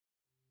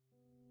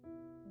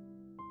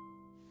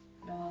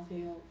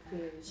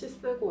안녕하세요. 시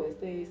쓰고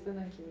에세이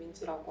쓰는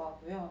김민지라고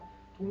하고요.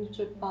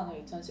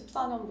 독립출판을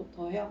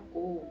 2014년부터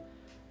해왔고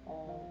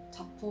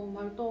작품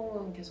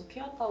활동은 계속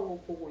해왔다고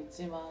보고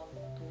있지만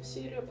보통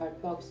시를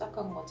발표하기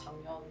시작한 건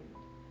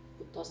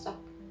작년부터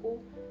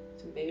시작했고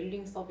지금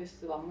메일링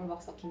서비스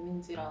만물박사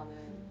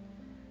김민지'라는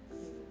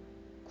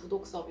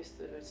구독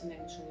서비스를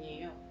진행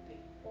중이에요.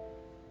 네.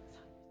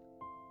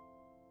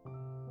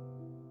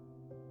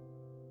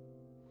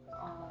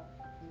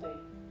 네.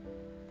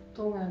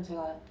 보통은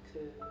제가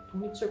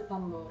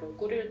독립출판물을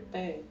꾸릴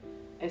때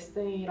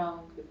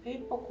에세이랑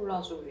페이퍼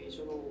콜라주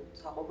위주로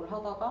작업을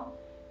하다가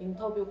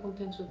인터뷰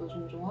콘텐츠도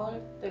종종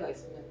할 때가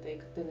있었는데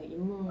그때는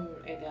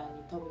인물에 대한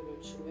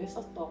인터뷰를 주로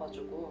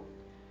했었어가지고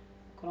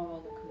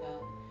그러면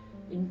그냥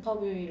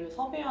인터뷰를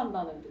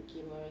섭외한다는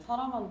느낌을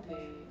사람한테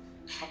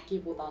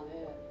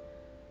받기보다는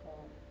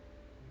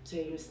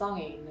제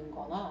일상에 있는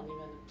거나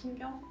아니면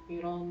풍경?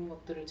 이런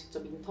것들을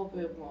직접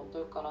인터뷰해보면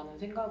어떨까라는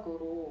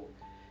생각으로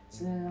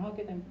진행을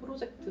하게 된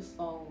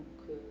프로젝트성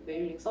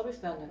메일링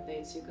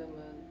서비스였는데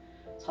지금은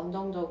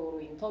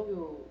잠정적으로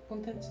인터뷰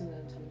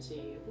콘텐츠는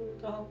잠시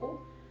홀드하고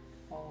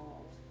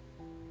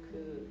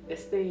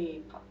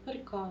에세이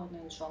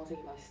파프리카는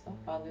주황색이 맛있어?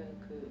 라는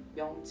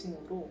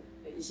명칭으로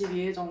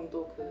 22회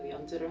정도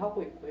연재를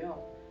하고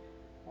있고요.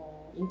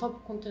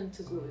 인터뷰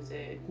콘텐츠도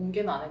이제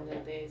공개는 안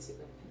했는데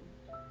지금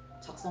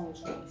작성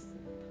중에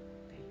있습니다.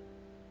 네.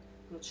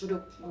 그리고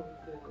주력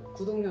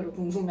구독료를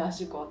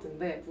궁금해하실 것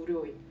같은데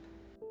무료입니다.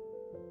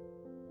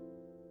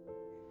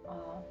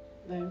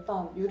 네,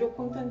 일단 유료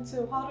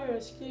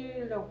콘텐츠화를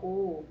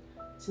시키려고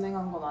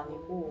진행한 건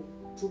아니고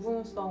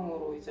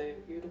부분성으로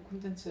이제 유료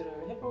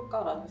콘텐츠를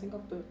해볼까라는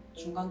생각도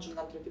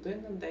중간중간 들기도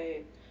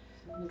했는데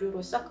무료로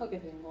시작하게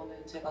된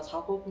거는 제가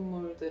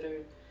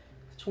작업물들을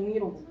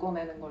종이로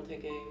묶어내는 걸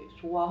되게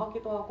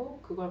좋아하기도 하고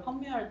그걸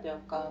판매할 때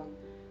약간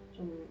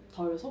좀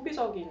덜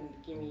소비적인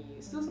느낌이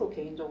스스로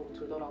개인적으로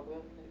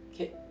들더라고요.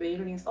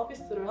 메일링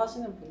서비스를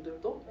하시는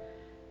분들도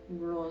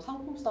물론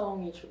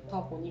상품성이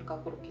좋다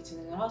보니까 그렇게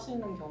진행을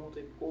하시는 경우도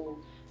있고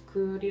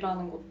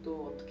글이라는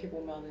것도 어떻게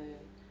보면은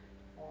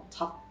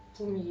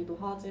작품이기도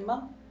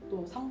하지만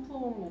또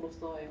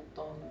상품으로서의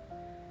어떤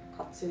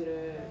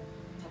가치를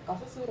작가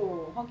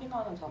스스로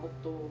확인하는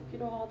작업도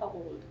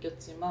필요하다고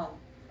느꼈지만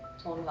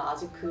저는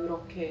아직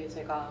그렇게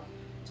제가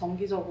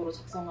정기적으로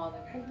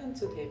작성하는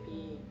콘텐츠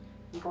대비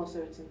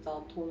이것을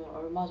진짜 돈을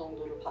얼마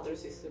정도를 받을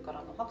수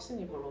있을까라는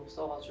확신이 별로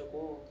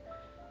없어가지고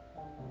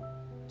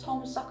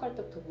처음 시작할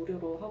때부터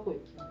무료로 하고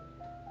있긴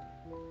합니다.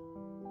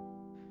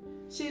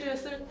 시를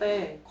쓸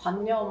때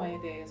관념에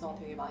대해서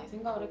되게 많이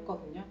생각을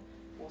했거든요.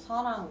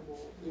 사랑,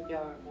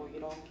 이별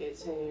이런 게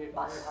제일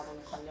많이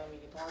다루는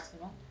관념이기도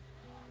하지만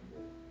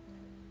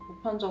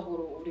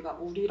보편적으로 우리가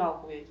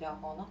우리라고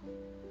얘기하거나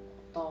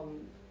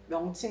어떤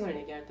명칭을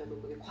얘기할 때도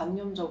그게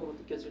관념적으로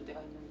느껴질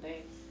때가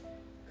있는데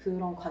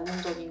그런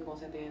관념적인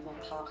것에 대해서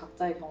다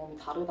각자의 경험이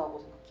다르다고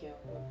생각해요.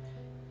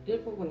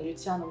 일부분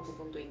일치하는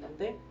부분도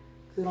있는데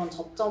그런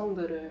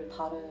접점들을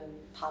다른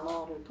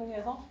단어를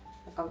통해서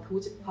약간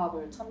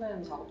교집합을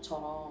찾는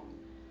작업처럼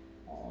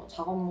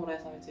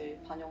작업물에서 이제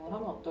반영을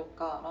하면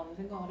어떨까라는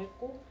생각을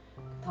했고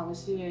그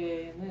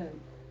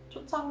당시에는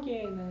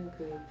초창기에는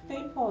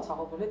페이퍼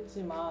작업을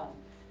했지만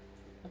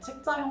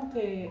책자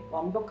형태,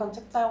 완벽한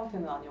책자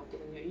형태는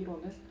아니었거든요,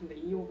 1호는. 근데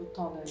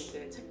 2호부터는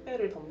이제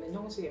책배를 덮는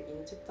형식의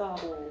미니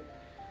책자로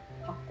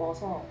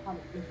바꿔서 한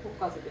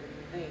 6호까지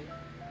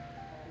냈는데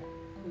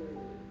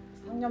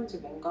상념지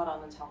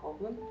뭔가라는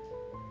작업은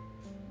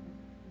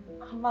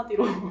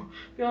한마디로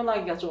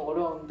표현하기가 좀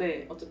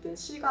어려운데 어쨌든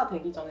시가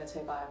되기 전에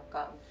제가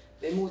약간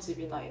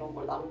메모집이나 이런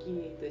걸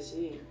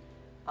남기듯이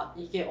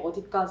이게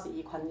어디까지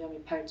이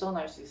관념이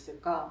발전할 수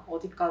있을까?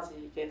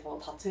 어디까지 이게 더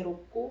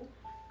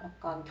다채롭고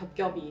약간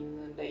겹겹이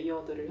있는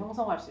레이어들을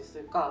형성할 수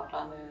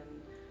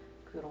있을까라는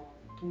그런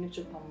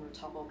독립출판물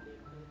작업이에요.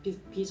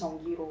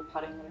 비정기로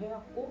발행을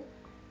해왔고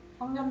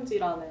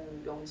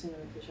상념지라는 명칭을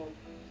보셔서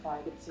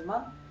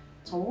알겠지만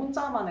저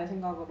혼자만의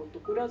생각으로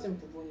또 꾸려진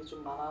부분이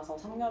좀 많아서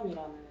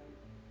상념이라는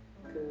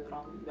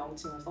그런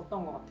명칭을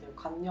썼던 것 같아요.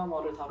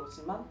 관념어를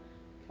다루지만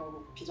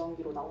결국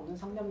비정기로 나오는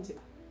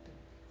상념지가.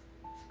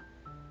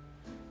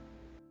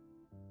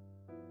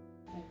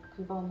 네,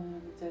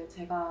 그거는 이제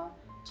제가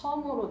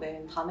처음으로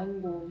낸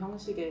단행본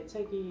형식의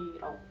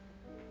책이라고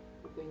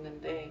보고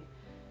있는데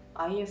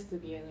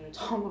ISBN을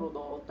처음으로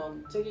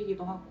넣었던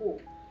책이기도 하고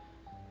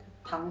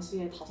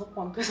당시에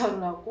 5번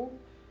퇴사를 하고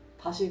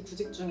다시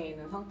구직 중에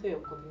있는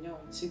상태였거든요.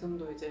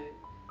 지금도 이제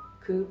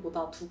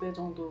그보다 2배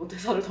정도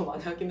퇴사를 더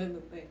많이 하긴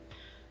했는데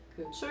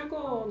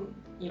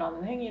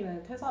출근이라는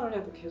행위는 퇴사를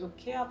해도 계속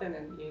해야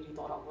되는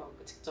일이더라고요.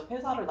 직접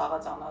회사를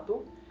나가지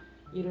않아도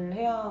일을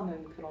해야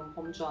하는 그런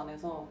범주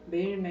안에서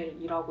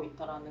매일매일 일하고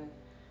있다라는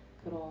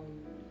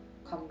그런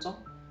감정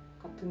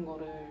같은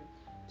거를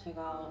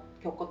제가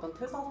겪었던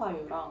퇴사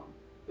사유랑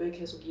왜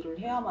계속 일을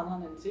해야만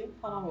하는지,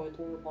 사람은 왜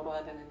돈을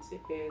벌어야 되는지에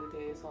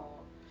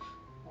대해서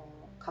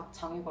각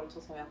장에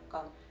걸쳐서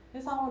약간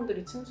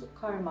회사원들이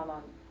친숙할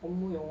만한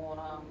업무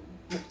용어랑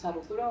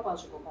목차를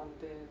꾸려가지고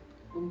만든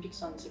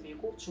논픽션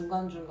집이고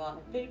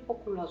중간중간에 페이퍼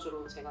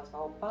콜라주로 제가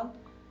작업한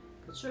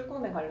그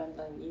출근에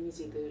관련된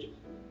이미지들이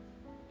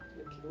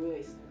이렇게 놓여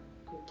있어요.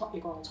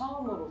 이건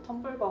처음으로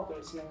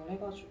텀블벅을 진행을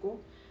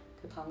해가지고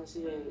그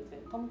당시에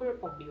이제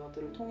텀블벅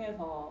리워드를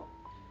통해서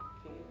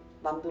이렇게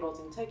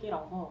만들어진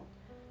책이라서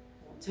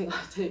제가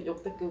제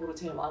역대급으로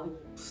제일 많은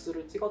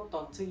부스를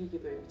찍었던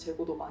책이기도 해요.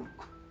 재고도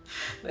많고.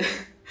 네.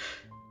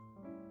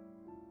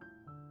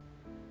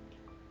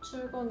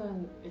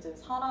 출근은 이제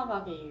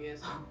살아가기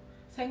위해서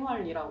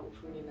생활이라고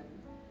불리는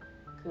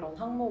그런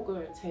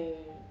항목을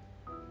제일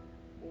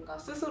뭔가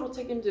스스로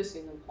책임질 수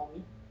있는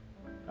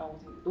범위라고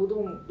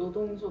생각해요.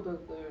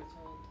 노동소득을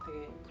저는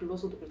되게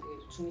근로소득을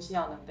되게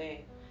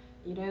중시하는데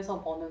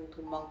일해서 버는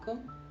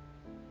돈만큼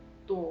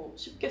또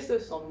쉽게 쓸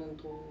수 없는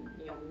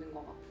돈이 없는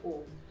것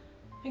같고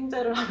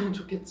횡재를 하면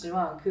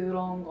좋겠지만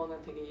그런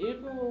거는 되게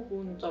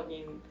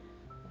일부분적인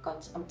약간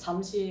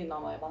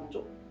잠시나마의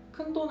만족?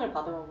 큰 돈을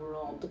받으면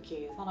물론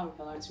어떻게 사람이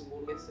변할지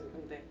모르겠어요.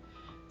 근데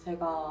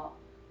제가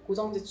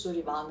고정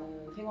지출이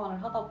많은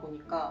생활을 하다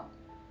보니까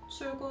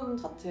출근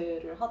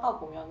자체를 하다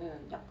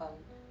보면은 약간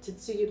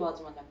지치기도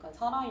하지만 약간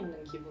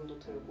살아있는 기분도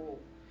들고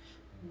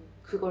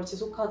그걸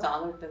지속하지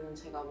않을 때는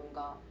제가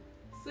뭔가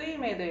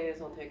쓰임에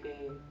대해서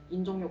되게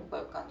인정욕구가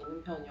약간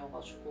있는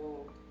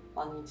편이어가지고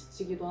많이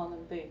지치기도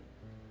하는데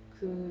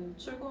그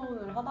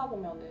출근을 하다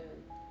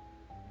보면은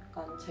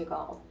약간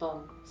제가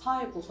어떤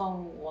사회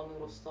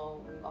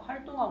구성원으로서 뭔가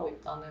활동하고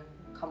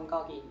있다는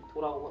감각이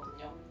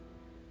돌아오거든요.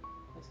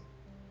 그래서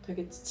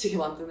되게 지치게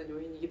만드는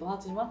요인이기도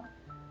하지만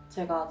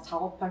제가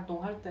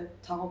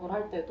작업을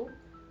할 때도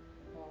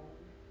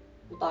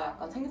보다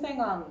약간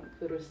생생한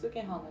글을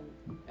쓰게 하는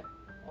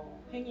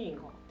행위인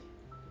것 같아요.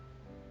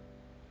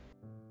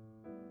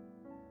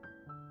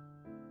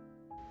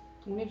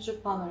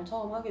 독립출판을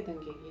처음 하게 된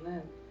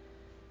계기는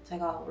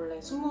제가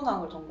원래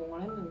순문학을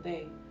전공을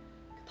했는데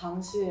그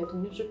당시에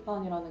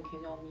독립출판이라는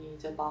개념이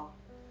이제 막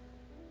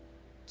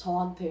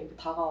저한테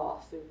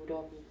다가왔을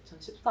무렵이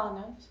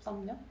 2014년,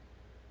 13년?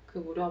 그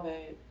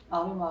무렵에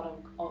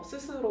아름아름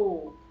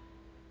스스로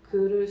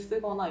글을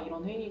쓰거나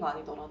이런 행위가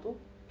아니더라도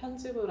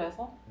편집을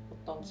해서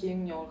어떤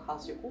기획력을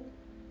가지고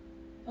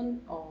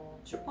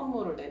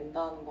출판물을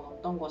낸다는 건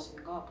어떤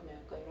것인가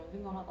그냥 약간 이런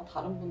생각을 하다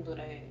다른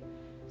분들의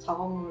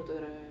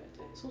작업물들을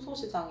이제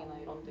소소시장이나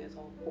이런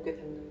데서 보게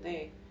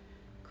됐는데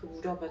그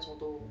무렵에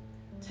저도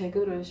제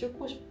글을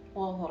싣고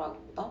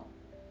싶어서라기보다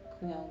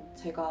그냥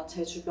제가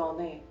제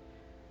주변에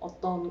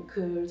어떤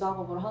글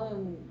작업을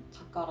하는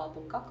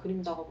작가라든가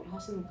그림 작업을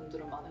하시는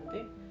분들은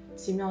많은데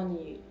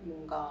지면이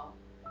뭔가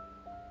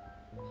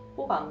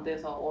확보가 안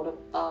돼서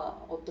어렵다,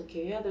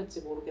 어떻게 해야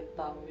될지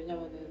모르겠다.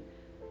 왜냐면은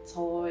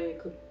저의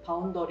그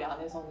바운더리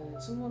안에서는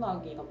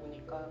순문학이다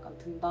보니까 약간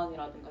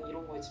등단이라든가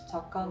이런 거에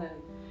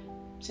집착하는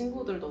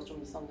친구들도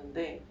좀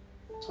있었는데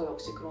저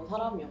역시 그런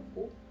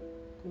사람이었고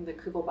근데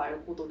그거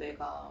말고도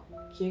내가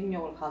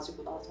기획력을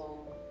가지고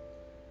나서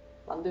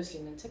만들 수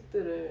있는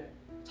책들을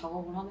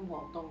작업을 하는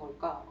건 어떤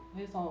걸까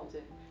해서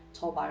이제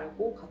저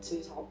말고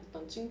같이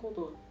작업했던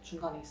친구도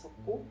중간에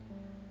있었고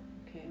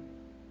이렇게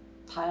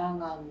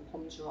다양한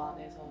범주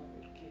안에서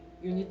이렇게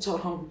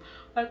유닛처럼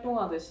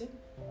활동하듯이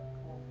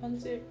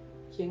편집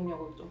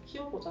기획력을 좀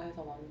키워보자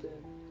해서 만든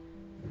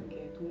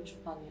게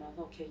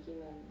독립출판이라서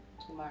계기는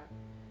정말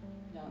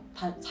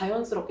그냥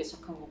자연스럽게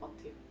시작한 것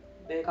같아요.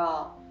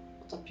 내가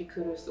어차피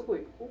글을 쓰고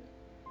있고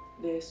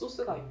내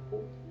소스가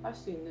있고 할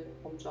수 있는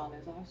범주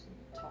안에서 할 수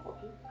있는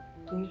작업이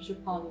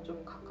독립출판이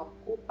좀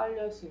가깝고 빨리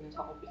할 수 있는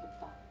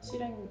작업이겠다.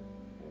 실행을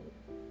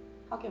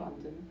하게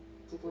만드는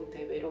부분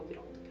되게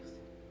매력이라고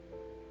느꼈어요.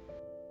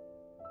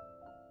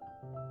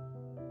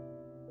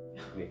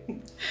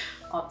 네.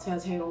 제가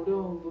제일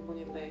어려운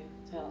부분인데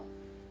제가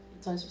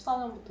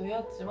 2014년부터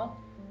해왔지만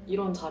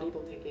이런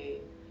자리도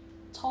되게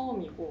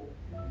처음이고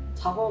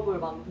작업을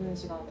만드는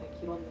시간이 되게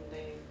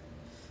길었는데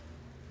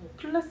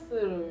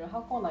클래스를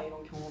하거나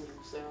이런 경험이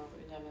없어요.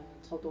 왜냐면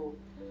저도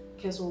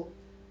계속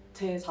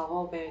제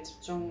작업에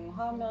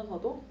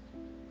집중하면서도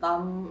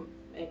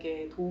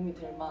남에게 도움이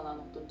될 만한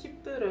어떤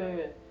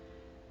팁들을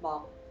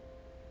막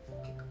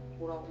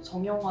뭐라고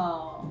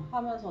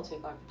정형화하면서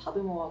제가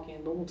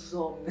다듬어가기엔 너무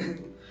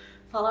두서없는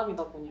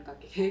사람이다 보니까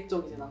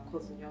계획적이진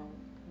않거든요.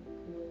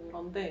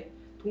 그런데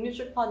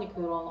독립출판이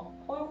그런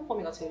허용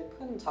범위가 제일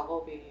큰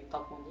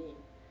작업이다 보니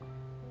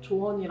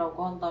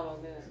조언이라고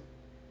한다면은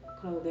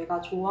그래도 내가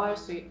좋아할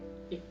수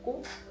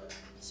있고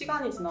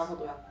시간이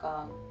지나서도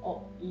약간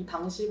이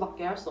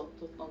당시밖에 할 수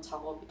없었던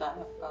작업이다.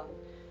 약간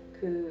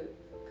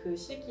그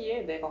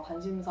시기에 내가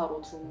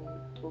관심사로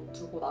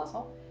두고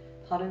나서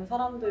다른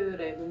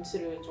사람들의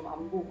눈치를 좀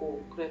안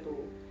보고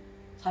그래도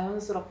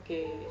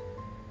자연스럽게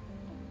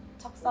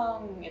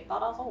착상에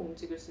따라서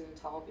움직일 수 있는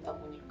작업이다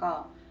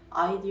보니까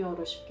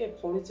아이디어를 쉽게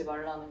버리지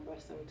말라는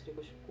말씀을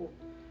드리고 싶고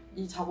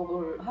이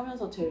작업을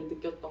하면서 제일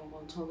느꼈던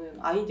건 저는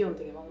아이디어는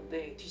되게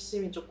많은데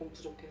뒷심이 조금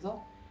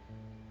부족해서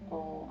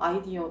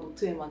아이디어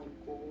노트에만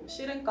있고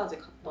실행까지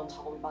갔던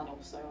작업이 많이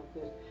없어요.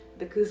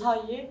 근데 그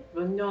사이에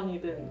몇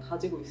년이든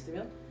가지고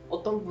있으면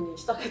어떤 분이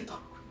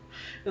시작했더라고요.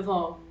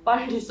 그래서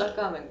빨리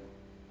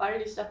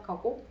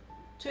시작하고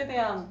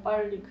최대한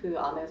빨리 그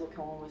안에서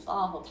경험을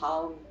쌓아서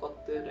다음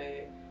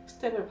것들의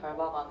스텝을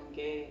밟아가는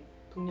게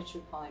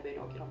독립출판의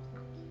매력이라고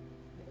생각해요.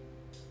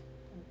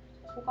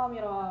 네.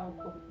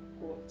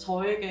 소감이라고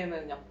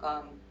저에게는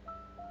약간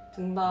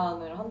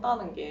등단을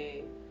한다는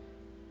게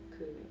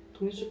그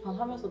독립출판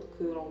하면서도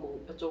그런 거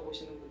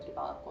여쭤보시는 분들이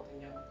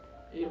많았거든요.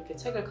 이렇게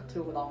책을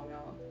들고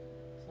나오면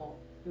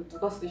이거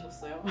누가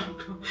쓰셨어요?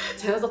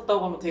 제가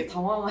썼다고 하면 되게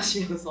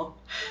당황하시면서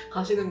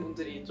가시는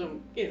분들이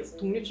좀 꽤 있어서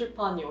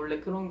독립출판이 원래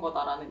그런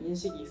거다라는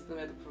인식이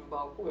있음에도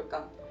불구하고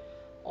약간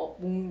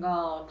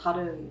뭔가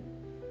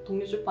다른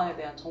독립출판에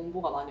대한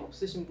정보가 많이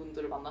없으신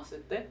분들을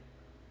만났을 때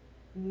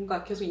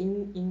뭔가 계속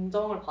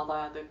인정을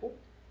받아야 되고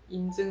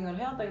인증을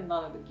해야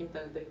된다는 느낌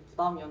때문에 되게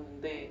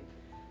부담이었는데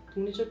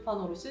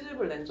독립출판으로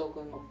시집을 낸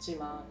적은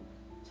없지만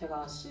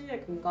제가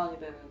시의 근간이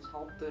되는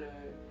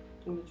작업들을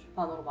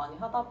독립출판으로 많이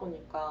하다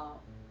보니까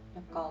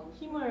약간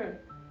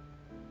힘을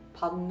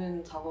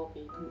받는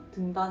작업이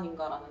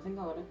등단인가라는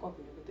생각을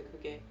했거든요. 근데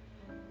그게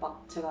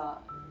막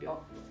제가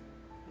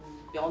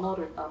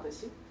면허를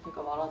따듯이,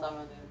 그러니까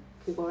말하자면은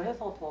그걸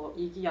해서 더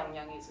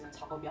이기양양해지는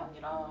작업이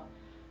아니라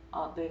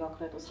내가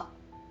그래도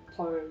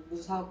덜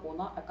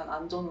무사고나 약간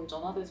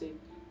안전운전 하듯이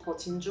더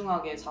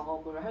진중하게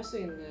작업을 할 수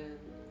있는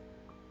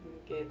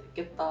게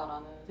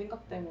됐겠다라는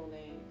생각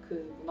때문에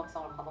그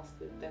문학상을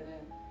받았을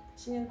때는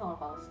신인상을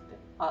받았을 때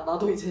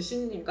나도 이제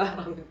신인인가?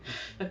 라는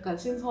약간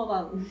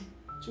신선한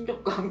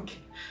충격과 함께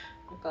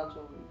약간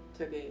좀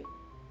되게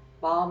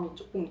마음이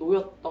조금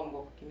놓였던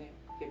것 같긴 해요.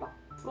 그게 막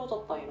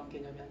풀어졌다 이런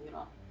개념이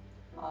아니라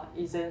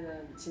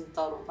이제는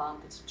진짜로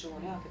나한테 집중을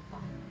해야겠다.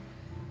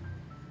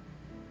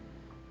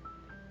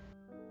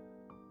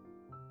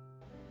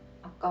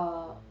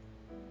 아까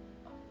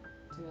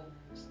제가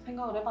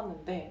생각을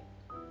해봤는데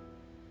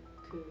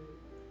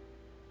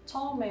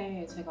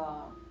처음에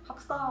제가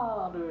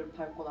학사를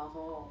밟고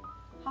나서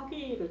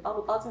학위를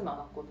따로 따지는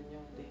않았거든요.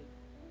 근데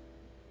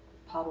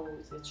바로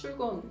이제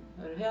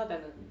출근을 해야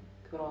되는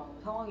그런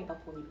상황이다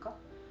보니까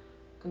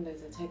근데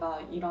이제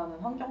제가 일하는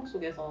환경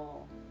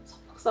속에서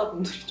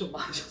석박사분들이 좀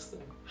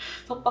많으셨어요.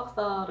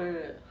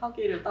 석박사를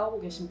학위를 따고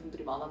계신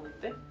분들이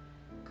많았는데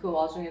그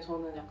와중에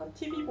저는 약간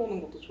TV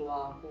보는 것도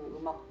좋아하고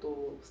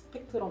음악도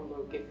스펙트럼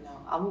넓게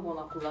그냥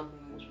아무거나 골라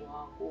듣는 거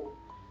좋아하고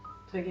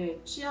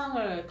되게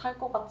취향을 탈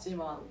것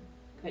같지만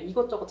그냥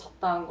이것저것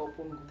잡다한 거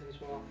보는 거 되게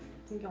좋아하거든요.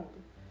 풍경도.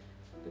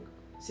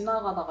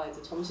 지나가다가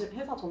이제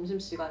회사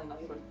점심시간이나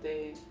이럴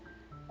때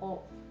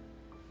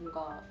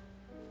뭔가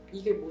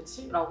이게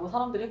뭐지? 라고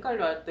사람들이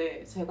헷갈려 할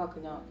때 제가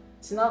그냥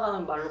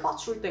지나가는 말로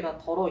맞출 때가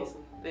덜어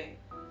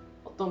있었는데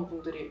어떤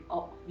분들이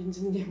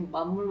민지님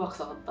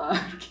만물박사 같다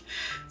이렇게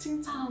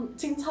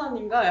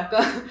칭찬인가?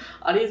 약간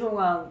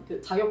아리송한 그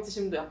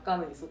자격지심도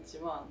약간은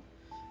있었지만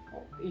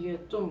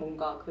이게 좀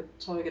뭔가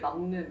저에게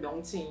남는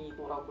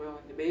명칭이더라고요.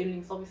 근데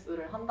메일링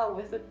서비스를 한다고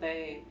했을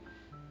때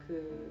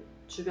그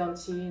주변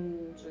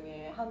지인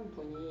중에 한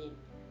분이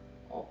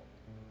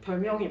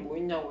별명이 뭐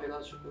있냐고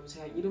해가지고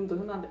제가 이름도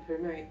흔한데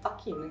별명이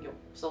딱히 있는 게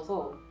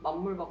없어서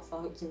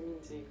만물박사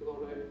김민지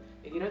그거를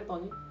얘기를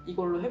했더니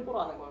이걸로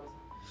해보라는 거예요.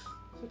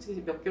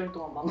 솔직히 몇 개월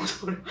동안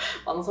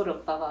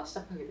망설였다가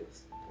시작하게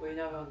되었어요.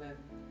 왜냐면은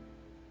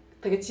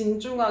되게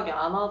진중하게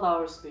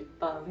안와닿을 수도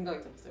있다는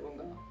생각이 들었어요.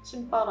 뭔가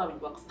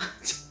신바람이 박사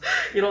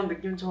이런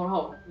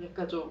느낌처럼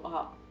약간 좀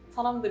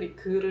사람들이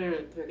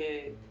글을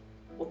되게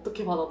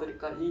어떻게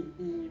받아들일까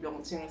이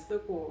명칭을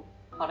쓰고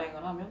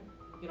발행을 하면?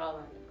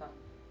 이라는 약간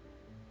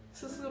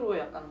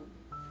스스로의 약간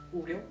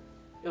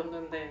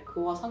우려였는데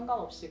그와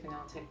상관없이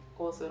그냥 제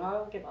것을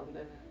하게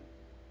만드는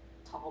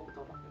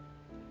작업이더라고요.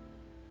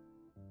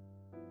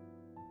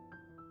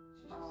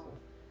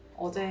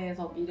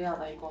 어제에서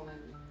미래하다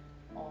이거는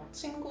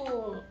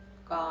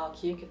친구가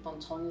기획했던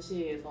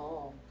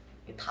전시에서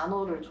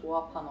단어를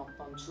조합한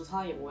어떤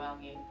주사위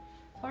모양의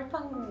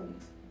설탕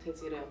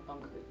재질의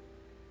어떤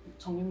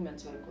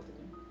정육면체가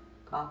있거든요.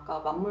 아까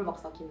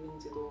만물박사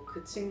김민지도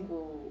그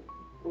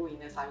친구로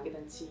인해서 알게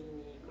된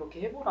지인이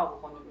그렇게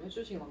해보라고 권유를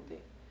해주신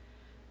건데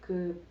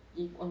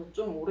이건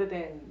좀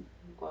오래된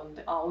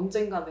거였는데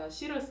언젠가 내가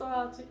시로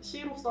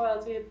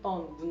써야지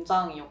했던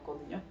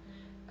문장이었거든요.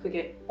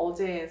 그게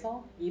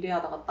어제에서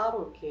미래하다가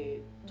따로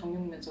이렇게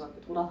정육면체가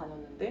이렇게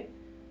돌아다녔는데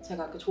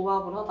제가 그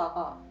조합을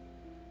하다가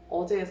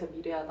어제에서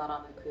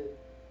미래하다라는 그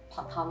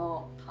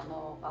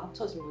단어가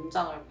합쳐진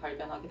문장을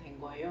발견하게 된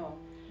거예요.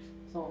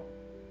 그래서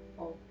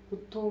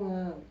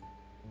보통은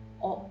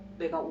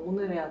내가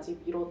오늘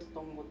해야지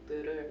미뤄두던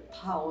것들을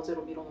다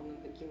어제로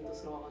밀어놓는 느낌도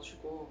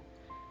들어가지고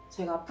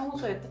제가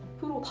평소에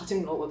 100%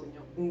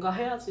 다짐러거든요. 뭔가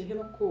해야지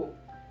해놓고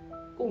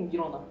꼭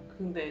밀어놔요.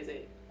 근데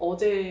이제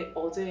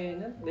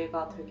어제는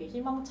내가 되게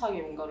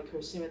희망차게 뭔가를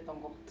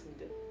결심했던 것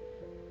같은데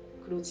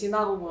그리고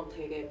지나고 보면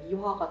되게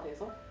미화가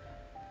돼서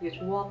되게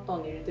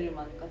좋았던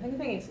일들만 약간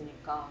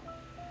생생해지니까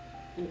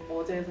이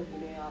어제에서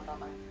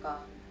미래하다가 약간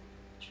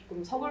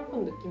조금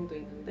서글픈 느낌도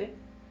있는데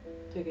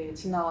되게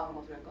지나가는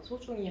것을 약간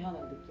소중히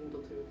하는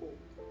느낌도 들고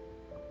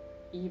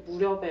이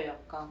무렵에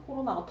약간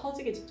코로나가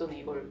터지기 직전에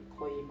이걸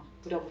거의 막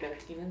부랴부랴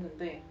읽긴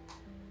했는데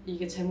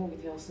이게 제목이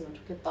되었으면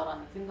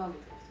좋겠다라는 생각이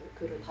들었어요.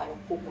 글을 다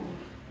엿보고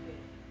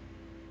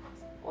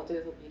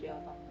어제에서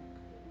미래하다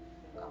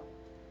뭔가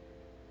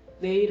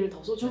내일을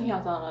더 소중히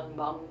하자라는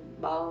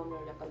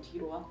마음을 약간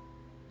뒤로 한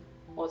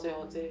어제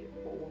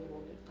뭐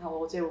오늘 다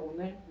어제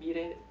오늘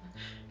미래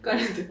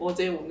헷갈리는데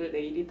어제 오늘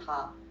내일이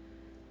다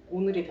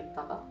오늘이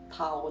됐다가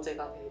다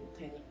어제가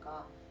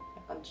되니까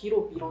약간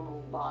뒤로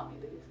밀어놓은 마음에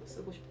대해서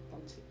쓰고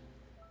싶었던 책.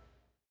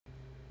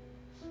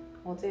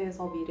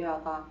 어제에서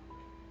미래하다.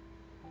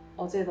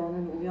 어제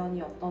너는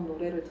우연히 어떤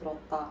노래를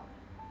들었다.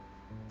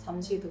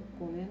 잠시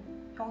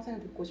듣고는 평생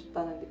듣고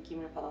싶다는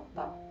느낌을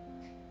받았다.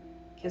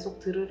 계속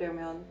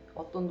들으려면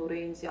어떤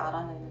노래인지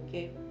알아내는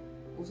게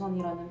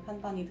우선이라는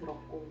판단이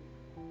들었고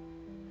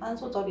한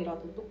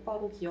소절이라도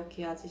똑바로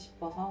기억해야지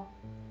싶어서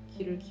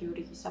귀를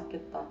기울이기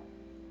시작했다.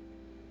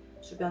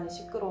 주변이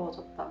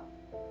시끄러워졌다.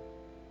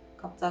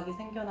 갑자기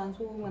생겨난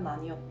소음은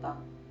아니었다.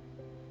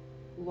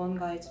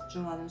 무언가에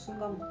집중하는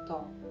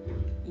순간부터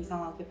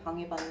이상하게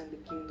방해받는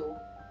느낌도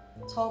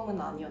처음은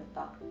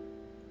아니었다.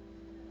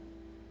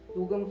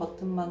 녹음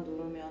버튼만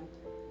누르면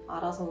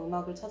알아서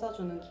음악을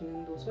찾아주는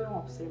기능도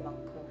소용없을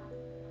만큼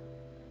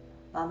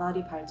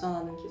나날이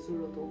발전하는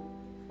기술로도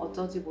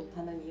어쩌지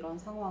못하는 이런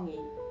상황이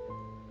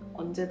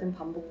언제든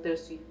반복될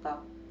수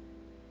있다.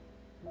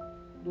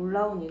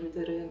 놀라운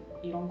일들은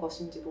이런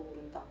것인지도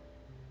모른다.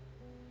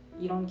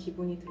 이런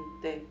기분이 들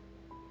때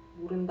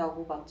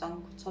모른다고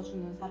맞장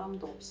붙여주는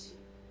사람도 없이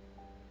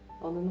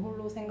너는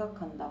홀로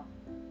생각한다.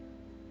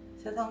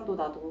 세상도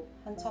나도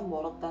한참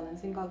멀었다는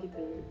생각이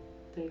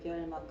들게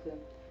할 만큼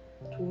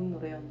좋은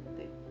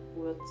노래였는데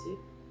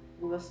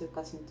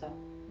뭐였을까 진짜.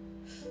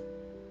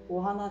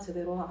 뭐 하나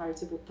제대로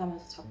알지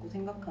못하면서 자꾸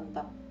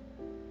생각한다.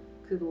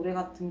 그 노래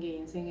같은 게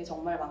인생에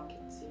정말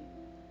많겠지.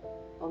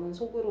 너는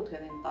속으로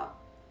되낸다.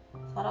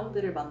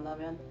 사람들을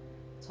만나면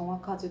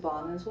정확하지도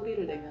않은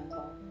소리를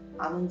내면서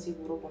아는지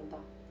물어본다.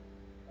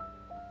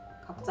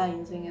 각자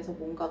인생에서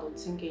뭔가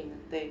놓친 게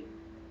있는데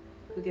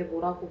그게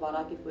뭐라고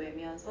말하기도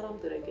애매한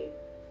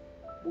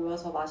사람들에게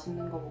모여서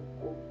맛있는 거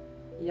먹고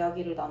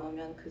이야기를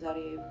나누면 그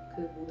자리에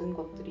그 모든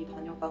것들이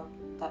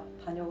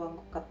다녀간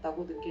것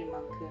같다고 느낄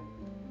만큼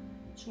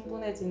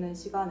충분해지는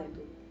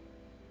시간에도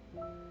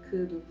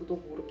그 누구도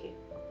모르게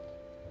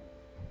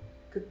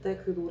그때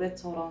그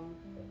노래처럼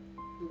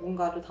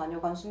누군가를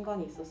다녀간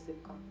순간이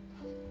있었을까.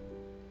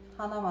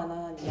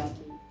 하나마나한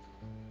이야기.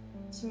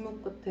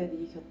 침묵 끝에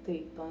네 곁에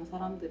있던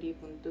사람들이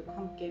문득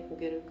함께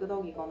고개를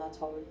끄덕이거나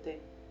저을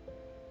때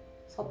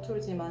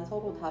서툴지만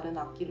서로 다른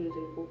악기를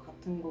들고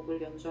같은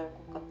곡을 연주할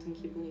것 같은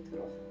기분이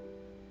들어서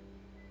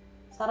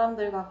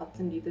사람들과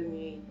같은 리듬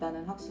위에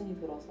있다는 확신이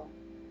들어서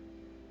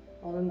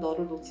너는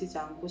너를 놓치지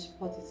않고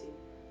싶어지지.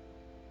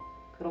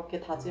 그렇게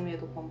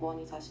다짐해도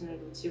번번이 자신을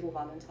놓치고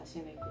마는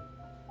자신에게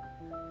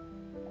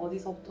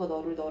어디서부터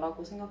너를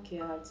너라고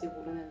생각해야 할지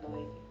모르는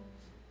너에게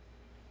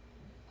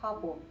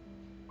파본.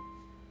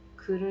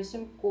 글을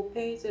심고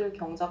페이지를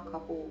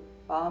경작하고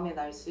마음의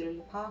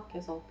날씨를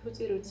파악해서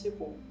표지를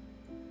치고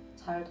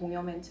잘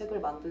동여맨 책을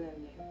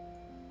만드는 일.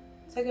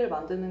 책을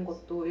만드는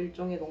것도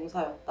일종의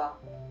농사였다.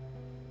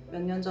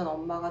 몇 년 전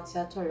엄마가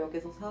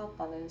지하철역에서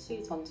사왔다는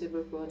시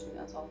전집을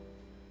보여주면서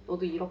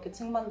너도 이렇게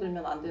책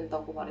만들면 안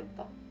된다고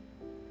말했다.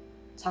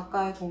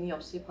 작가의 동의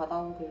없이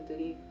받아온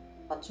글들이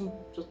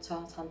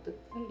맞춤법조차 잔뜩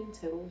틀린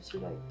채로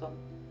실려있던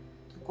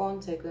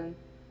두꺼운 책은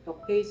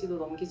몇 페이지도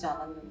넘기지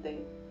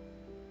않았는데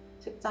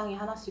책장이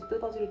하나씩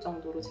뜯어질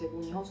정도로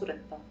제본이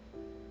허술했다.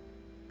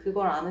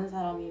 그걸 아는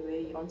사람이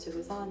왜 이런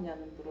책을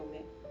사왔냐는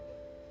물음에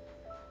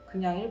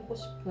그냥 읽고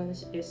싶은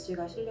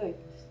예시가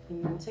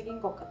실려있는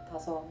책인 것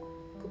같아서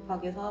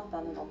급하게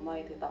사왔다는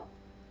엄마의 대답.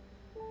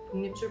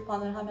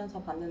 독립출판을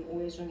하면서 받는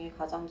오해 중에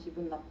가장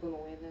기분 나쁜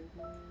오해는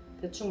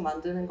대충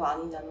만드는 거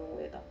아니냐는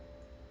오해다.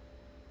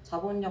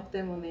 자본력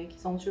때문에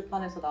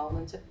기성출판에서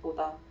나오는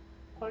책보다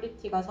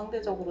퀄리티가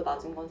상대적으로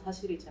낮은 건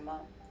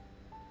사실이지만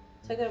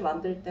책을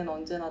만들 땐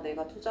언제나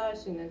내가 투자할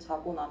수 있는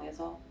자본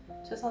안에서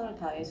최선을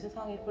다해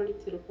최상의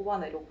퀄리티를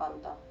뽑아내려고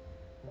한다.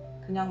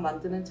 그냥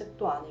만드는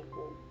책도 아니고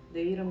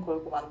내 이름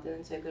걸고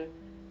만드는 책을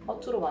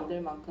허투루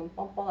만들 만큼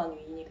뻔뻔한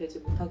위인이 되지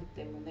못하기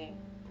때문에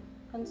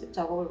편집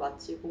작업을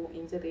마치고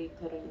인쇄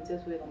데이터를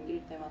인쇄소에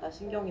넘길 때마다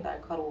신경이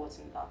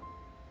날카로워진다.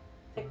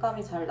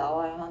 색감이 잘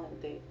나와야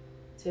하는데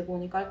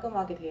제본이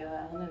깔끔하게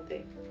되어야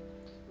하는데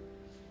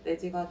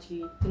내지가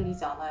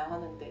뒤틀리지 않아야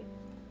하는데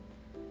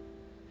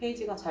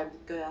페이지가 잘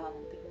묶여야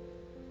하는데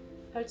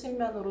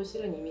펼친면으로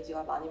실은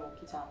이미지가 많이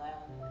먹히지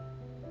않아야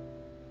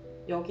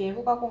하는데 여기에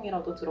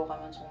후가공이라도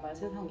들어가면 정말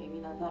세상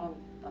예민한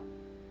사람이겠다.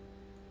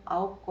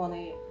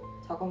 9권의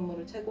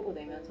작업물을 책으로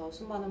내면서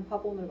수많은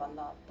파본을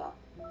만나왔다.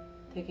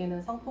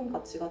 대개는 상품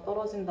가치가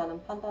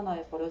떨어진다는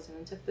판단하에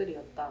버려지는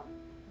책들이었다.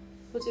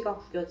 표지가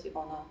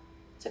구겨지거나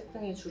책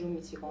등에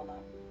주름이 지거나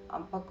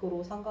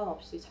안팎으로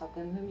상관없이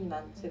작은 흠이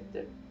난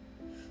책들.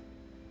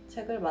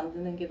 책을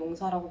만드는 게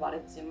농사라고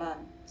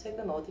말했지만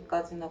책은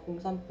어디까지나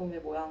공산품의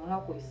모양을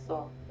하고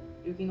있어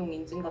유기농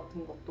인증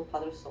같은 것도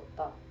받을 수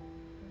없다.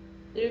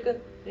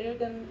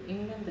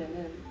 읽는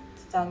데는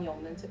지장이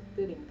없는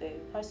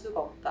책들인데 할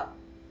수가 없다.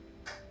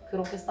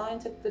 그렇게 쌓인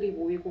책들이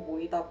모이고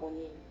모이다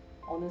보니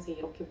어느새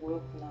이렇게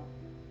모였구나.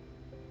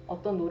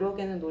 어떤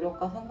노력에는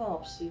노력과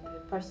상관없이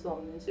대입할 수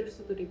없는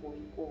실수들이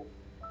모이고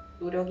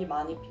노력이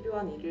많이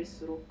필요한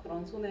일일수록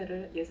그런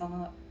손해를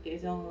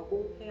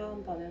예상하고 해야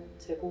한다는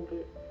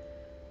재고를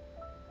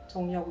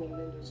정리하고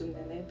있는 요즘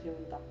내내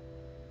배운다.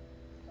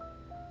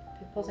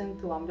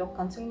 100%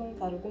 완벽한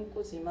책농사를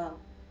꿈꾸지만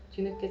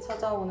뒤늦게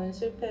찾아오는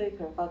실패의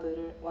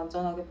결과들을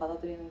완전하게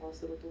받아들이는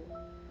것으로도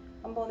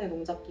한 번의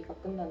농작기가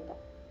끝난다.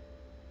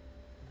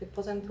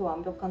 100%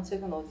 완벽한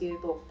책은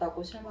어디에도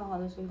없다고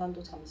실망하는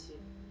순간도 잠시.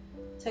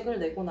 책을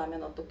내고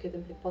나면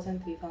어떻게든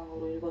 100%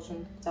 이상으로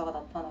읽어준 독자가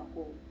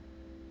나타나고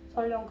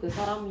설령 그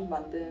사람이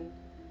만든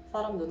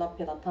사람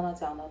눈앞에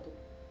나타나지 않아도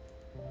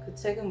그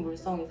책은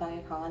물성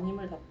이상의 강한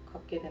힘을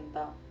갖게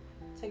된다.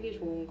 책이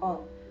좋은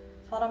건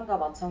사람과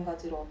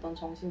마찬가지로 어떤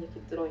정신이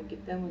깃들어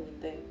있기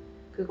때문인데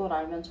그걸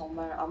알면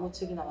정말 아무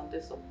책이나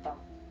만들 수 없다.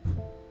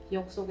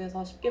 기억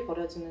속에서 쉽게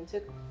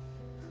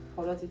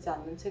버려지지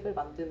않는 책을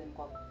만드는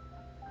것.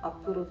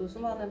 앞으로도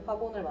수많은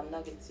파본을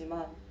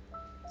만나겠지만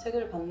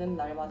책을 받는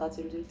날마다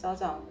질질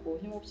짜지 않고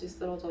힘없이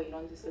쓰러져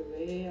이런 짓을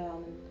왜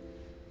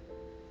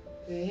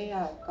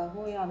해야 할까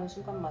후회하는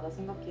순간마다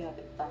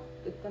생각해야겠다.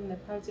 끝끝내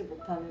팔지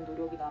못하는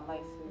노력이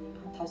남아있으니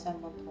다시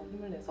한 번 더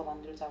힘을 내서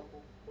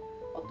만들자고.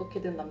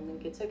 어떻게든 남는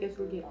게 책의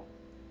술기라고.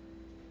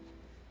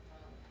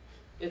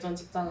 예전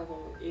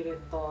직장에서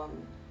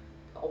일했던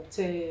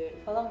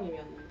업체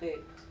사장님이었는데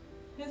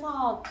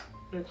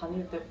회사를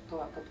다닐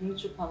때부터 약간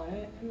독립출판을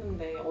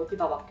했는데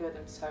어디다 맡겨야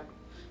될지 잘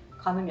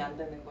가늠이 안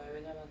되는 거예요.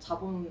 왜냐면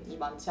자본이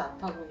많지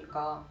않다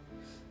보니까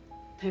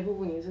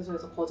대부분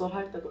인쇄소에서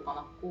거절할 때도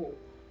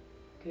많았고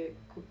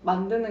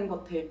만드는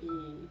것 대비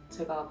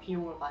제가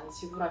비용을 많이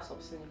지불할 수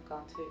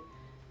없으니까 제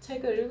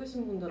책을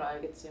읽으신 분들은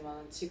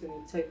알겠지만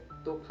지금 이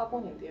책도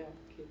파본인데요.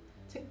 이렇게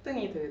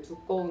책등이 되게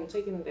두꺼운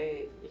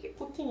책인데 이게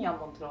코팅이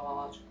한번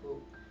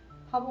들어가가지고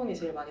파본이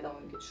제일 많이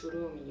나오는 게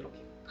주름이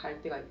이렇게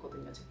갈 때가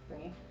있거든요,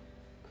 책등에.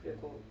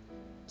 그리고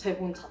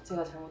제본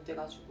자체가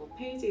잘못돼가지고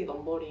페이지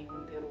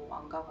넘버링대로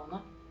안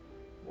가거나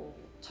뭐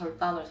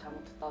절단을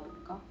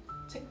잘못했다든가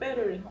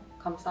책배를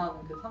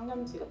감싸는 그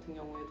상념지 같은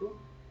경우에도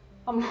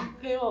한번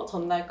페어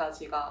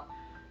전날까지가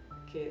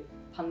이렇게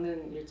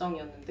받는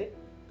일정이었는데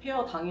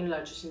페어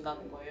당일날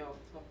주신다는 거예요.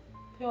 그래서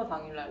페어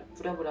당일날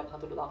부랴부랴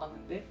받으러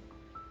나갔는데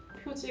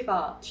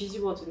표지가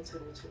뒤집어진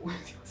채로 제공이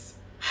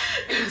되었어요.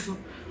 그래서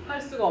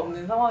할 수가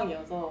없는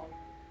상황이어서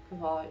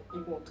그래서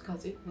이거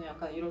어떡하지? 그냥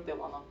약간 이럴 때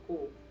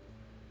많았고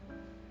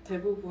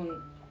대부분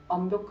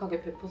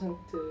완벽하게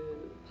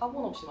 100%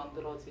 파본 없이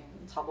만들어진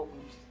작업은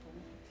없었던 것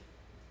같아요.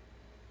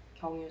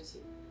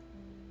 경유지.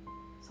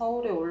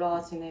 서울에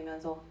올라와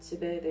지내면서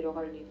집에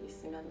내려갈 일이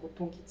있으면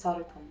보통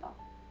기차를 탄다.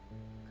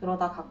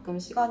 그러다 가끔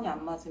시간이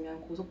안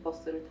맞으면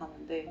고속버스를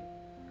타는데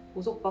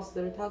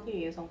고속버스를 타기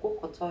위해선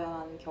꼭 거쳐야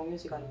하는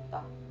경유지가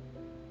있다.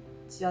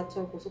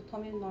 지하철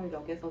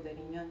고속터미널역에서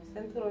내리면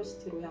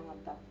센트럴시티로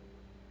향한다.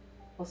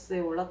 버스에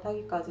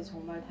올라타기까지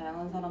정말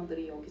다양한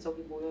사람들이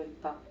여기저기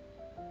모여있다.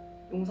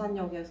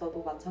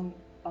 용산역에서도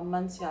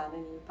만만치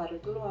않은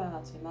인파를 뚫어야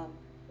하지만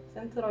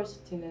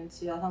센트럴시티는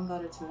지하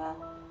상가를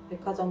지나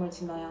백화점을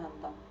지나야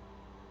한다.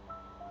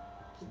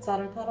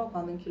 기차를 타러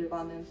가는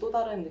길과는 또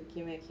다른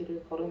느낌의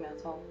길을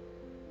걸으면서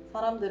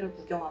사람들을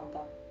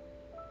구경한다.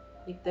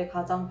 이때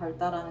가장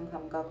발달하는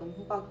감각은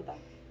후각이다.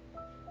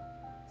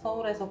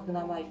 서울에서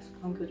그나마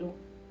익숙한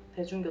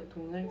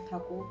대중교통을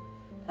타고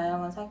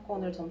다양한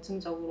상권을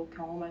점층적으로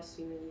경험할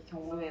수 있는 이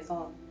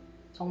경로에선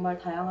정말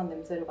다양한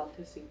냄새를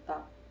맡을 수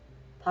있다.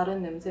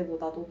 다른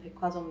냄새보다도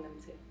백화점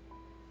냄새,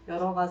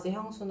 여러 가지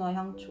향수나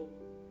향초,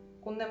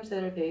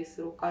 꽃냄새가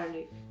베이스로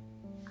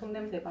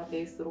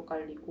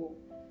깔리고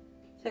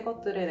새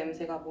것들의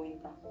냄새가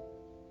보인다.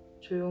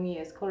 조용히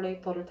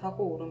에스컬레이터를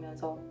타고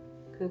오르면서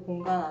그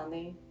공간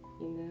안에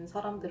있는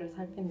사람들을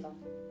살핀다.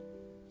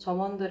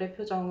 점원들의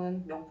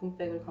표정은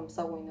명품백을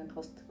감싸고 있는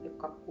더스트백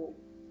같고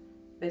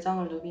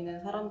매장을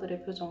누비는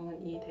사람들의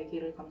표정은 이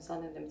대기를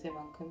감싸는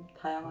냄새만큼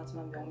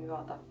다양하지만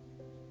명료하다.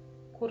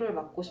 코를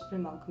막고 싶을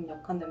만큼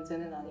역한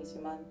냄새는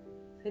아니지만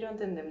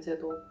세련된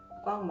냄새도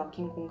꽉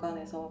막힌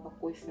공간에서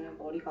맡고 있으면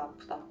머리가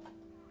아프다.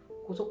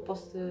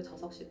 고속버스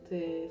좌석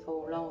시트에서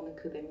올라오는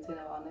그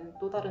냄새와는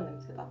또 다른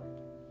냄새다.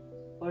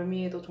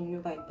 멀미에도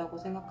종류가 있다고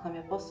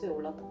생각하며 버스에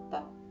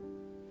올라탔다.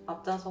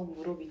 앞좌석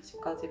무릎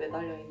위치까지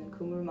매달려 있는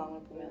그물망을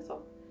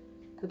보면서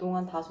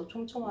그동안 다소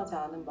촘촘하지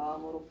않은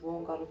마음으로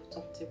무언가를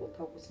붙잡지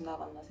못하고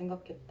지나갔나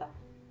생각했다.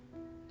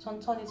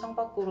 천천히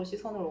창밖으로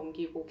시선을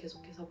옮기고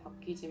계속해서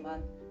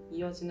바뀌지만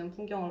이어지는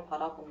풍경을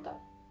바라본다.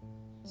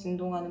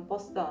 진동하는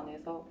버스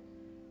안에서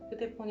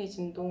휴대폰의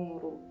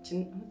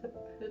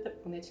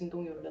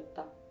진동이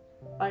울렸다.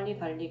 빨리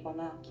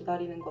달리거나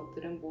기다리는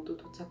것들은 모두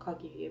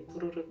도착하기 위해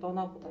부르르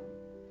떠나보다.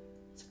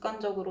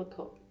 습관적으로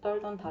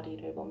떨던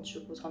다리를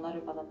멈추고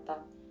전화를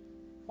받았다.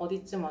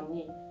 어디쯤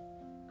왔니?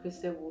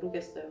 글쎄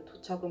모르겠어요.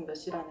 도착은 몇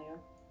시라네요?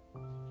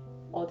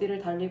 어디를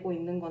달리고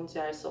있는 건지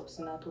알 수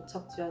없으나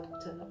도착지와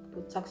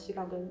도착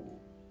시각을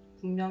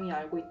분명히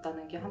알고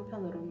있다는 게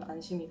한편으로는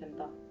안심이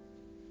된다.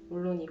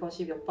 물론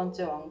이것이 몇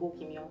번째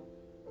왕복이며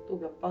또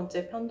몇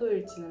번째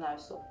편도일지는 알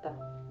수 없다.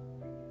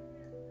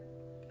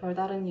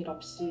 별다른 일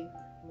없이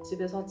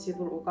집에서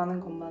집을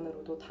오가는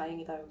것만으로도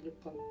다행이다 여길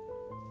뿐.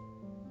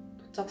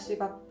 도착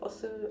시각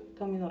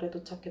버스터미널에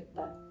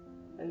도착했다.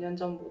 몇 년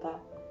전보다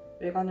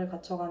외관을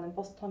갖춰가는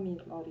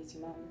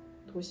버스터미널이지만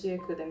도시의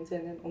그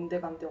냄새는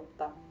온데간데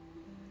없다.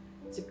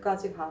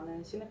 집까지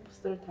가는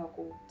시내버스를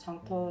타고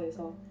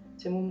장터에서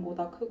제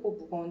몸보다 크고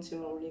무거운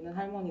짐을 올리는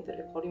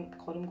할머니들의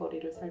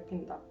걸음걸이를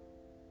살핀다.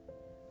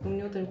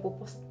 음료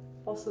들고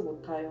버스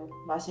못 타요.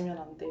 마시면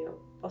안 돼요.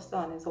 버스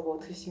안에서 뭐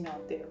드시면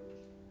안 돼요.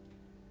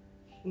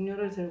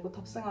 음료를 들고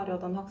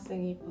탑승하려던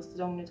학생이 버스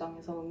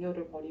정류장에서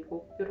음료를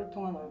버리고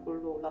뾰루통한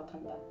얼굴로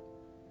올라탄다.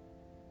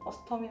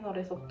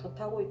 버스터미널에서부터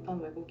타고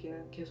있던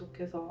외국인은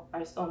계속해서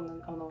알 수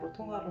없는 언어로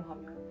통화를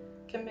하며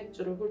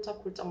캔맥주를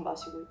홀짝홀짝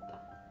마시고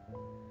있다.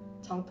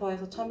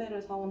 장터에서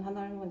참외를 사온 한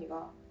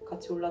할머니가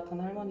같이 올라탄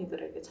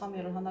할머니들에게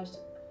참외를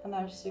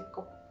하나씩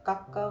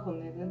깎아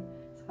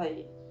건네는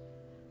사이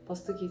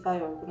버스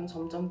기사의 얼굴은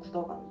점점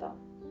굳어간다.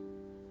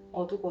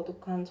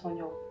 어둑어둑한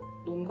저녁,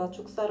 논과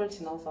축사를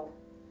지나서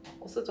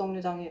버스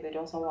정류장에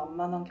내려서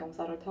완만한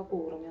경사를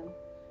타고 오르면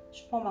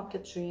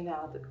슈퍼마켓 주인의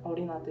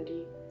어린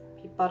아들이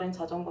빛바랜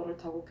자전거를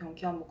타고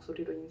경쾌한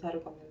목소리로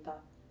인사를 건넨다.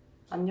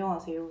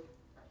 안녕하세요.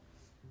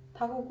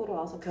 타국으로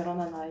와서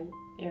결혼한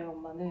아이의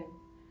엄마는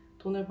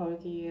돈을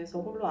벌기 위해서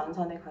홀로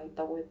안산에 가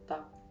있다고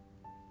했다.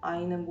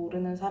 아이는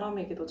모르는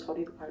사람에게도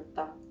저리도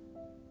밝다.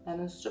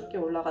 나는 수줍게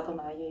올라가던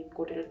아이의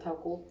입꼬리를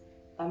타고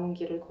남은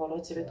길을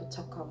걸어 집에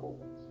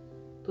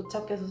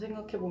도착해서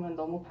생각해보면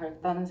너무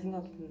밝다는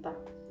생각이 든다.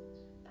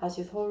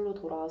 다시 서울로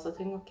돌아와서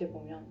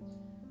생각해보면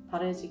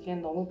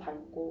바래지기엔 너무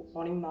밝고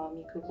어린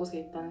마음이 그곳에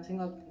있다는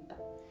생각이 든다.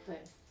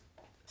 네,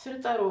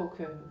 실제로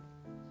그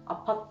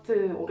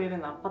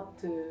오래된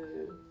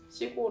아파트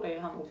시골에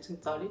한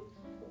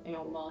 5층짜리에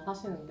엄마가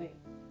사시는데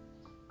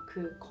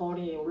그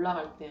거리에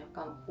올라갈 때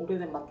약간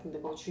오래된 마트인데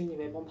뭐 주인이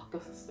매번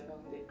바뀌었었어요.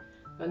 근데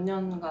몇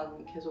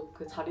년간 계속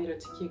그 자리를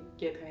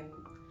지키게 된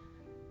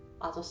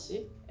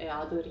아저씨의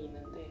아들이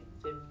있는데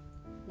이제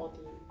어디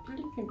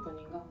필리핀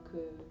분인가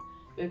그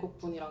외국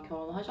분이랑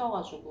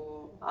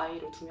결혼하셔가지고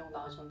아이를 2명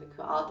낳으셨는데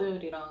그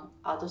아들이랑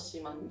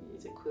아저씨만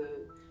이제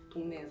그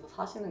동네에서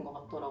사시는 것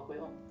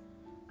같더라고요.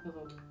 그래서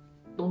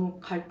너무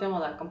갈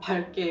때마다 약간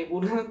밝게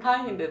모르는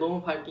타인인데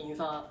너무 밝게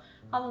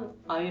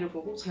인사하는 아이를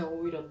보고 제가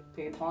오히려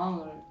되게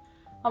당황을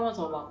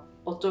하면서 막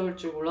어쩔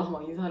줄 몰라서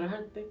막 인사를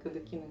할 때 그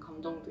느끼는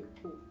감정도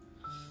있고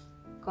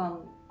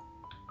약간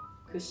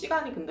그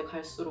시간이 근데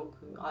갈수록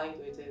그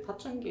아이도 이제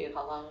사춘기에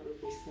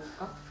다다르고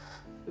있으니까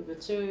그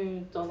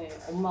며칠 전에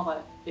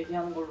엄마가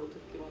얘기하는 걸로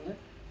듣기로는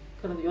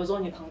그래도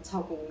여전히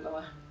당차고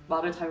뭔가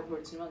말을 잘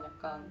걸지만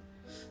약간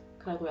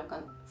그래도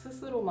약간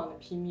스스로만의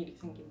비밀이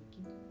생긴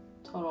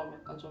느낌처럼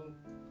약간 좀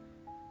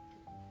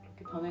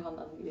이렇게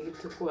변해간다는 얘기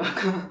듣고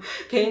약간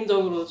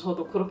개인적으로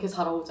저도 그렇게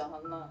자라오지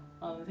않았나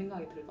라는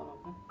생각이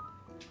들더라고요.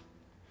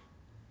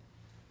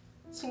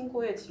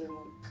 친구의 질문.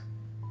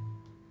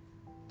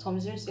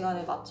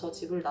 점심시간에 맞춰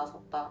집을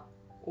나섰다.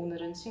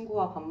 오늘은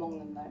친구와 밥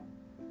먹는 날.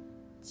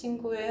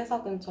 친구의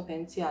회사 근처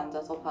벤치에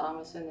앉아서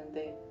바람을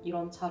쐬는데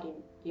이런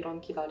차림,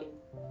 이런 기다림.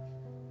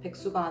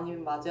 백수가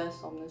아니면 맞이할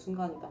수 없는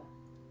순간이다.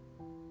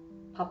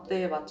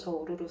 밥대에 맞춰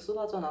우르르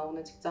쏟아져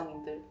나오는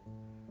직장인들.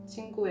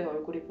 친구의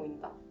얼굴이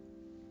보인다.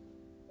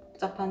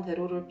 복잡한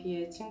대로를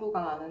피해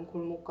친구가 아는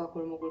골목과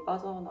골목을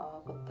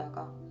빠져나와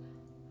걷다가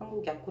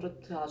한국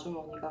야쿠르트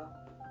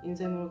아주머니가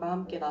인쇄물과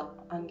함께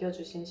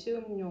안겨주신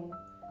시음용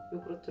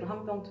요구르트를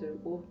한 병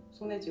들고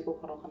손에 쥐고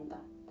걸어간다.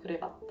 그래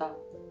맞다.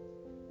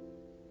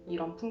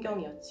 이런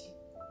풍경이었지.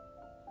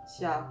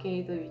 지하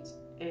아케이드에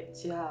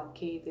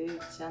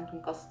위치한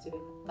돈가스집에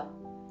갔다.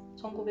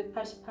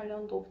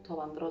 1988년도부터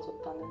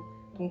만들어졌다는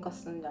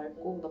돈가스는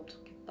얇고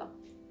넓적했다.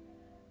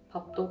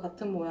 밥도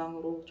같은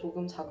모양으로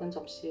조금 작은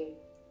접시에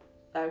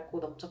얇고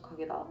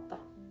넓적하게 나왔다.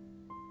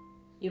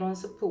 이런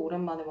스프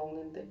오랜만에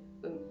먹는데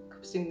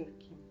급식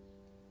느낌.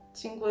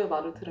 친구의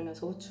말을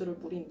들으면서 후추를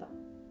뿌린다.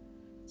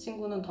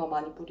 친구는 더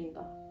많이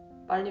뿌린다.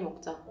 빨리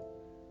먹자.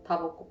 다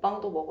먹고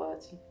빵도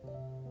먹어야지.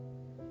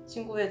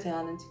 친구의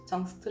제안은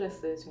직장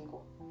스트레스의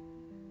증거.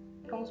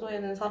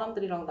 평소에는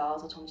사람들이랑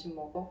나와서 점심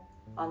먹어?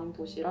 아님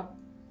도시락?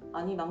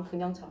 아니 난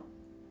그냥 자.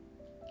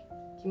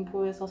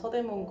 김포에서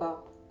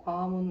서대문과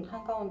광화문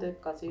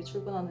한가운데까지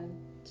출근하는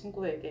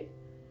친구에게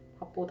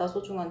밥보다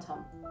소중한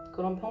잠.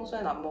 그럼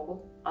평소엔 안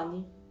먹어?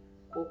 아니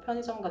뭐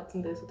편의점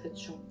같은 데서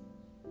대충.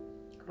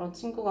 그런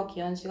친구가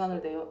귀한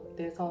시간을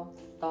내서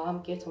나와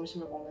함께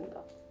점심을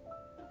먹는다.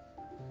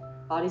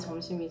 말이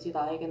점심이지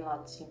나에게는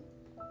아침.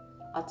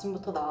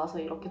 아침부터 나와서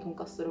이렇게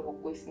돈가스를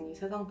먹고 있으니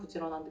세상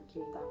부지런한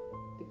느낌이다.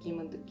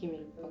 느낌은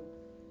느낌일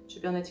뿐.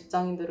 주변의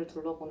직장인들을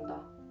둘러본다.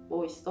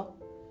 뭐 있어?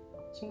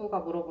 친구가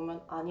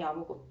물어보면 아니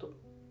아무것도.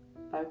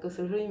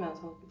 말끝을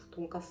흐리면서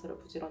돈가스를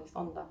부지런히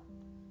썬다.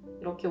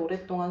 이렇게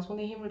오랫동안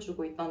손에 힘을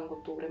주고 있다는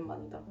것도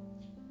오랜만이다.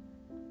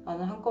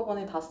 나는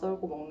한꺼번에 다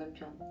썰고 먹는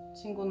편.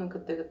 친구는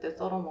그때그때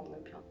썰어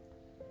먹는 편.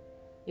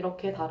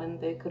 이렇게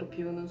다른데 그릇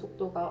비우는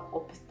속도가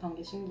비슷한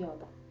게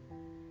신기하다.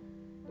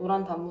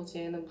 노란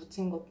단무지에는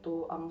묻힌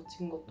것도 안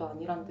묻힌 것도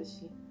아니란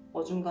듯이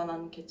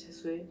어중간한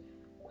개체수에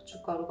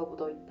고춧가루가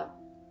묻어있다.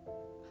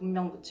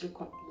 분명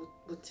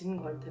묻힌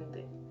걸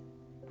텐데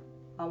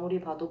아무리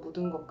봐도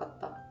묻은 것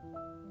같다.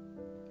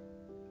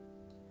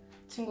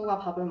 친구가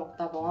밥을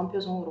먹다 멍한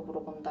표정으로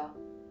물어본다.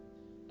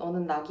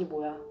 너는 낙이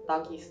뭐야?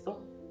 낙이 있어?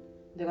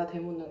 내가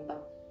되묻는다.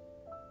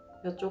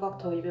 몇 조각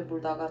더 입에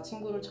물다가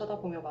친구를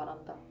쳐다보며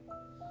말한다.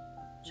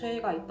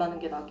 최애가 있다는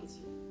게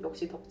낙이지.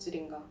 역시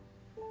덕질인가.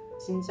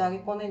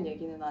 진지하게 꺼낸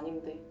얘기는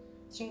아닌데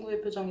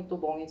친구의 표정이 또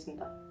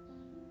멍해진다.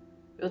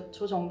 몇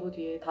초 정도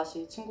뒤에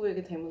다시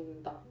친구에게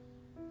되묻는다.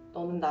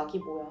 너는 낙이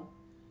뭐야?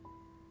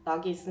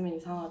 낙이 있으면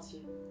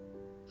이상하지.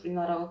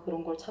 우리나라가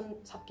그런 걸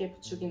찾게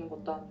부추기는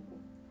것도 아니고.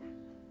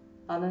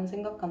 나는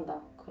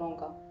생각한다.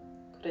 그런가?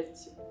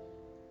 그랬지.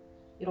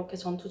 이렇게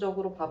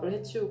전투적으로 밥을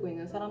해치우고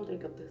있는 사람들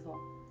곁에서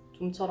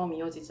좀처럼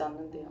이어지지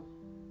않는데요.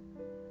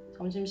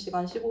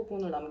 점심시간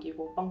 15분을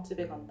남기고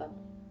빵집에 간다.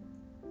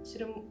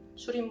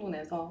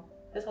 출입문에서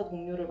회사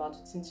동료를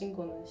마주친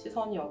친구는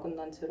시선이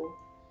어긋난 채로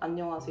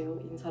안녕하세요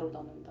인사를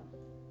나눈다.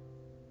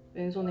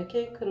 왼손에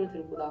케이크를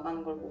들고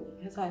나가는 걸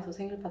보니 회사에서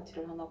생일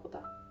파티를 하나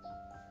보다.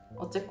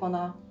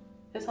 어쨌거나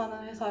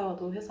회사는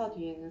회사여도 회사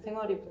뒤에는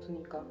생활이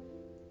붙으니까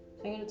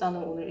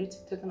생일자는 오늘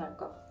일찍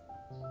퇴근할까?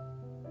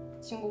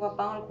 친구가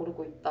빵을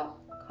고르고 있다.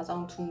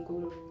 가장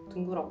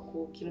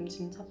둥그렇고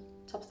기름진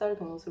찹쌀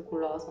도넛을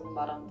골라와서는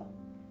말한다.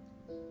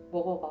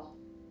 먹어봐.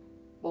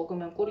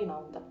 먹으면 꿀이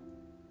나온다.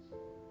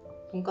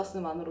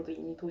 돈가스만으로도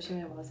이미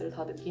도심의 맛을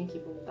다 느낀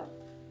기분이다.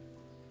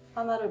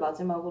 하나를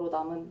마지막으로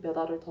남은 몇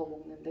알을 더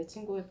먹는데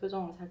친구의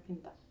표정을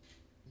살핀다.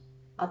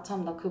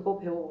 아참 나 그거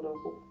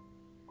배워오려고.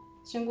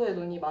 친구의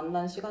눈이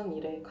만난 시간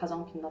이래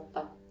가장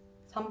빛났다.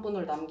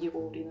 3분을 남기고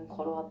우리는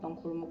걸어왔던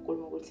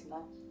골목골목을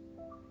지나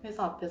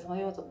회사 앞에서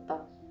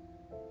헤어졌다.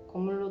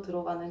 건물로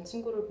들어가는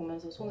친구를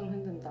보면서 손을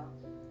흔든다.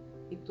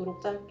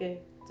 이토록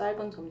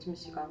짧은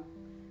점심시간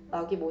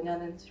낙이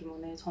뭐냐는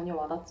질문에 전혀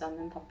와닿지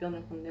않는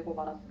답변을 건네고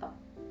말았다.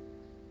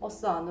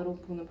 버스 안으로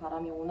부는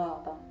바람이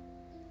온화하다.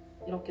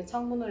 이렇게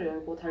창문을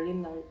열고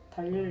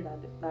달릴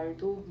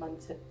날도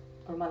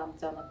얼마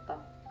남지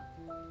않았다.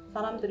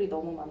 사람들이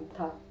너무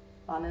많다.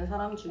 많은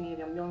사람 중에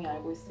몇 명이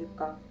알고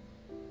있을까?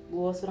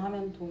 무엇을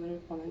하면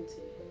돈을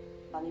버는지,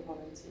 많이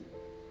버는지.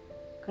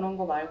 그런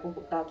거 말고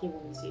낙이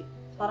뭔지,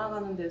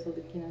 살아가는 데서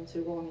느끼는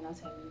즐거움이나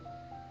재미,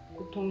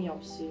 고통이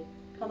없이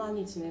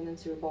편안히 지내는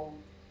즐거움.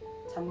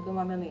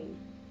 잠금화면에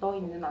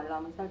떠있는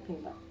알람을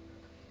살핀다.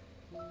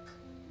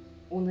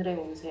 오늘의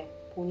운세,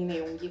 본인의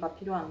용기가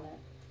필요한 날.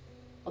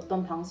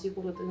 어떤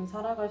방식으로든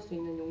살아갈 수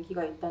있는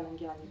용기가 있다는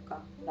게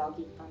아닐까,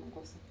 낙이 있다는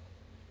것은.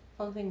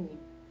 선생님.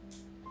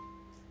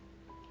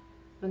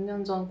 몇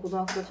년 전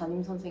고등학교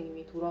담임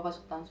선생님이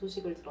돌아가셨다는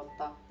소식을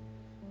들었다.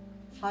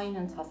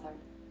 사인은 자살.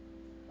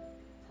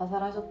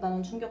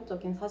 자살하셨다는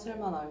충격적인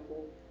사실만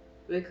알고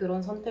왜 그런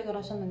선택을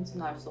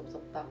하셨는지는 알 수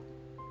없었다.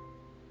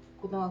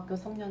 고등학교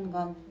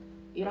 3년간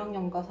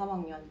 1학년과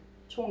 3학년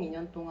총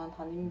 2년 동안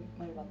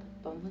담임을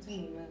맡았던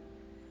선생님은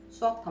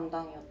수학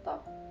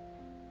담당이었다.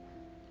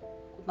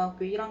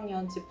 고등학교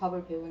 1학년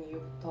집합을 배운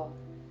이후부터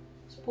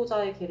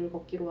수포자의 길을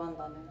걷기로 한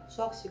나는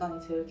수학 시간이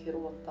제일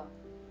괴로웠다.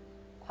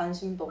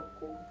 관심도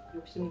없고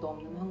욕심도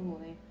없는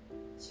학문에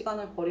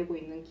시간을 버리고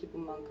있는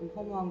기분만큼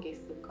허무한 게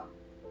있을까.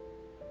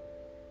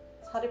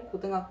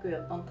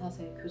 사립고등학교였던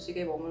탓에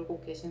교직에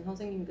머물고 계신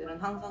선생님들은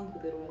항상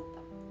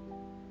그대로였다.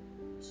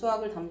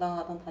 수학을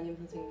담당하던 담임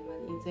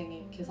선생님은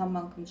인생에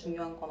계산만큼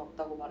중요한 건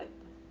없다고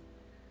말했다.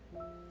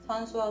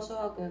 산수와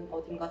수학은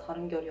어딘가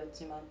다른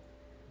결이었지만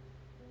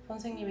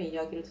선생님의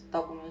이야기를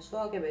듣다 보면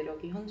수학의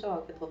매력이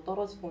현저하게 더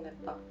떨어지곤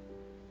했다.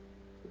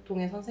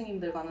 보통의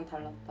선생님들과는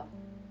달랐다.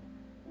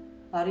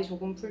 날이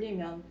조금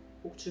풀리면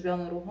목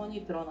주변으로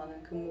훤히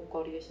드러나는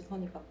금목걸이의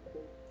시선이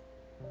갔고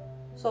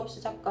수업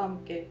시작과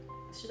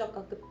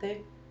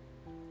끝에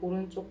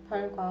오른쪽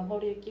팔과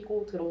허리에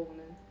끼고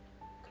들어오는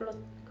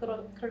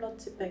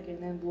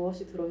클러치백에는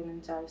무엇이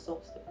들어있는지 알 수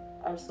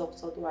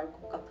없어도 알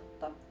것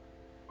같았다.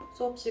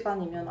 수업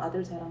시간이면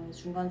아들 자랑이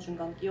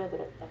중간중간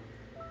끼어들었다.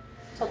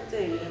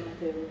 첫째 이름은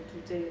대우,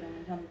 둘째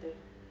이름은 현대.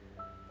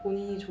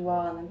 본인이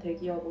좋아하는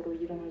대기업으로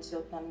이름을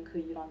지었다는 그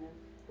일화는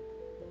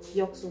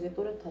기억 속에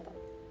또렷하다.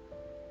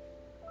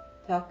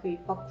 대학교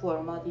입학 후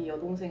얼마 뒤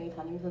여동생이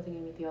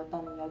담임선생님이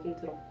되었다는 이야기를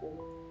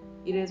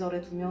들었고 이래저래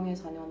 2명의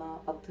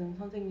자녀나 맡은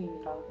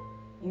선생님이라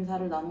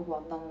인사를 나누고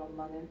왔다는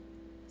엄마는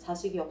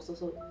가식이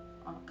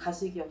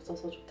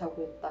없어서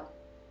좋다고 했다.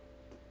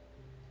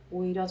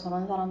 오히려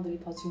저런 사람들이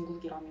더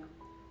진국이라며.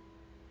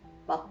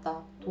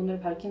 맞다. 돈을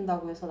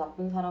밝힌다고 해서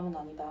나쁜 사람은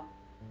아니다.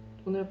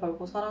 돈을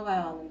벌고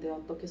살아가야 하는데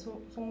어떻게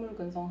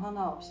속물근성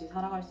하나 없이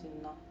살아갈 수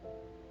있나.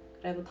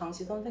 그래도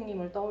당시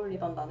선생님을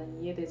떠올리던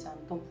나는 이해되지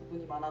않던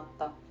부분이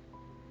많았다.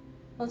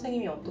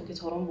 선생님이 어떻게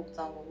저런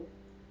복장으로,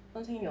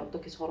 선생님이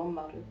어떻게 저런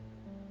말을.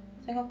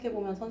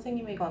 생각해보면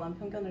선생님에 관한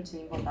편견을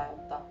지닌 건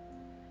나였다.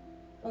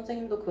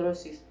 선생님도 그럴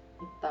수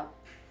있다.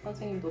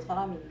 선생님도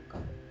사람이니까.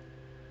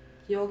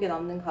 기억에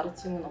남는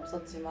가르침은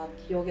없었지만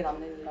기억에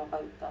남는 일화가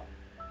있다.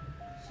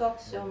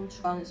 수학시험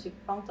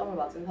주관식 빵점을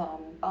맞은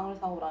사람은 빵을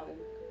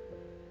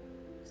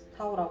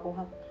사오라고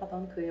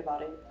하던 그의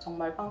말에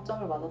정말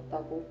빵점을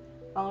맞았다고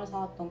빵을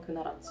사왔던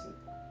그날 아침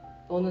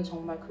너는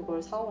정말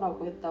그걸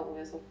사오라고 했다고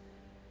해서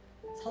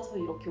사서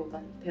이렇게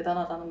오다니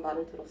대단하다는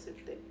말을 들었을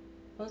때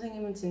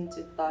선생님은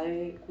진즉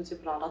나의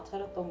고집을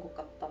알아차렸던 것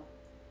같다.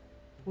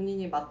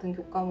 본인이 맡은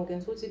교과목엔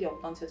소질이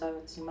없던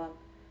제자였지만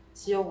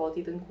지역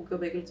어디든 고교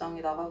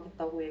 100일장에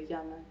나가겠다고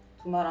얘기하면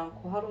두말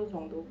않고 하루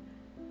정도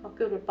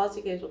학교를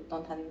빠지게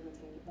해줬던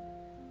담임선생님.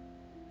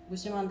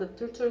 무심한 듯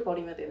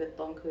툴툴거리며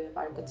내뱉던 그의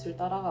말끝을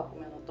따라가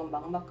보면 어떤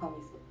막막함이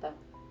있었다.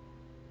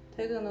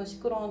 퇴근 후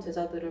시끄러운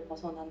제자들을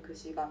벗어난 그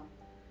시간,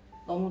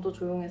 너무도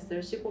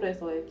조용했을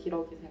시골에서의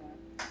기러기 생활.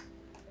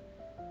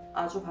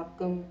 아주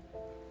가끔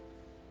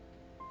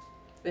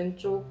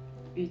왼쪽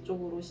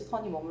위쪽으로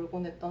시선이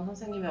머물곤 했던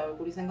선생님의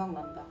얼굴이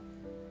생각난다.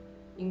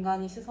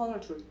 인간이 시선을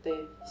둘 때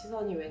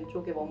시선이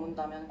왼쪽에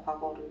머문다면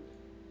과거를,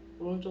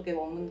 오른쪽에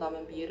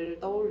머문다면 미래를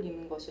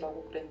떠올리는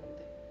것이라고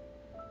그랬는데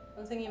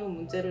선생님은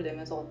문제를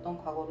내면서 어떤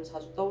과거를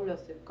자주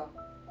떠올렸을까?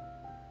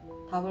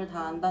 답을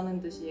다 안다는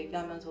듯이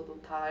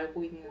얘기하면서도 다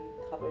알고 있는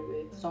답을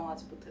왜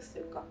부정하지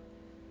못했을까?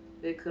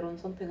 왜 그런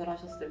선택을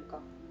하셨을까?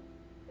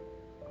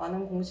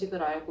 많은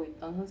공식을 알고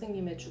있던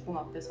선생님의 죽음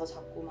앞에서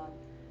자꾸만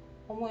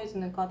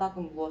허무해지는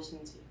까닭은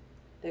무엇인지,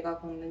 내가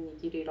걷는 이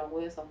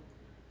길이라고 해서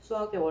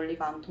수학의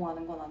원리가 안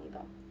통하는 건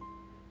아니다.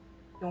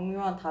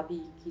 명료한 답이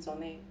있기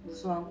전에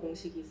무수한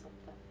공식이 있었다.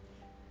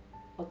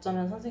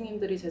 어쩌면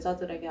선생님들이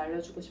제자들에게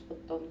알려주고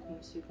싶었던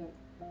공식은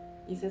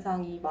이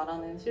세상이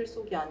말하는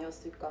실속이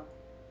아니었을까.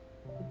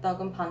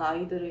 이따금 반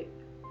아이들의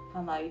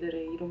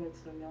이름을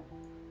부르며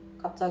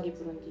갑자기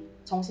부른 뒤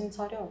정신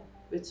차려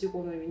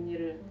외치고는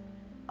윗니로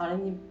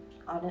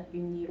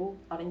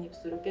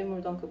아랫입술을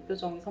깨물던 그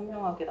표정이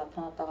선명하게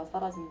나타났다가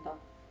사라진다.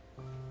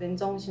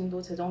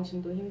 맨정신도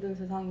제정신도 힘든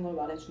세상인 걸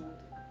말해주는 듯.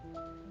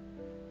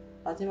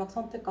 마지막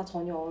선택과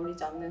전혀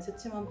어울리지 않는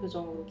새침한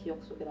표정으로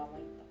기억 속에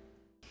남아있다.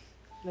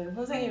 네,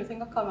 선생님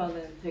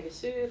생각하면은 되게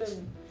싫은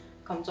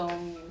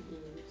감정이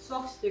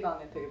수학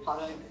시간에 되게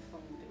발현이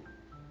됐었는데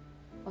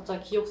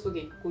갑자기 기억 속에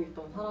잊고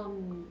있던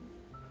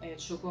사람의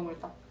죽음을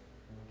딱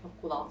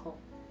겪고 나서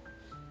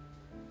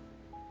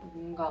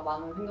뭔가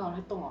많은 생각을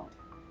했던 것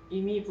같아요.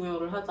 의미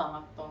부여를 하지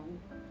않았던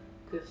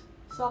그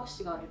수학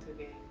시간이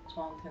되게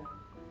저한테는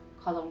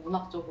가장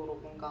문학적으로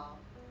뭔가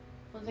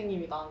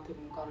선생님이 나한테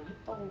뭔가를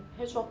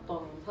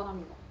해주었던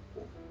사람인 것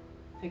같고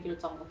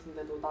 100일장 같은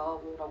데도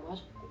나가보라고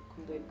하셨고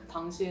근데 그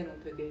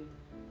당시에는 되게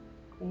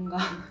뭔가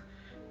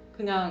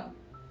그냥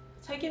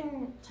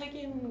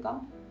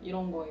책임감?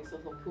 이런 거에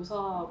있어서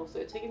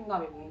교사로서의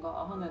책임감이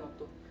뭔가 하는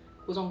어떤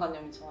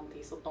고정관념이 저한테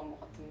있었던 것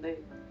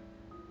같은데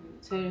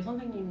제일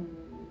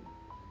선생님답게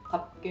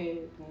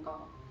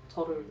뭔가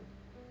저를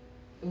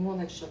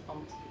응원해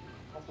주셨던 분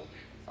같아서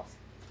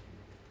썼어요.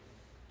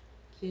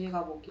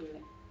 기회가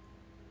뭐길래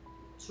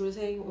줄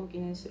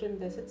세우기는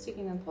싫은데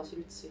새치기는 더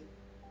싫지.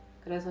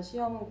 그래서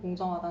시험은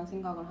공정하다는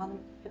생각을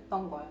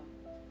했던 거야.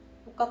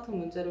 똑같은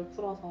문제를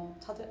풀어서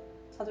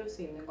찾을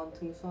수 있는 건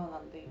등수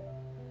하나인데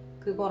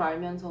그걸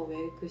알면서 왜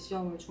그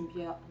시험을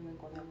준비하는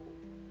거냐고.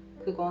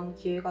 그건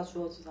기회가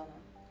주어지잖아.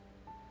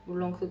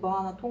 물론 그거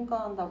하나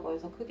통과한다고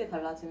해서 크게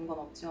달라지는 건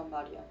없지만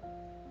말이야.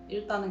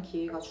 일단은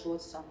기회가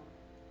주어지잖아.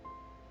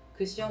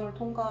 그 시험을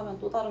통과하면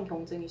또 다른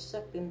경쟁이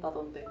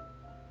시작된다던데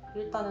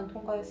일단은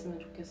통과했으면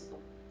좋겠어.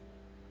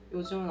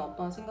 요즘은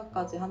어떤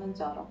생각까지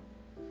하는지 알아?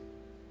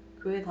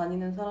 교회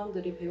다니는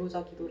사람들이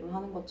배우자 기도를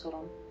하는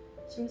것처럼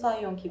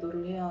심사위원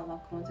기도를 해야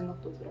하나 그런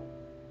생각도 들어.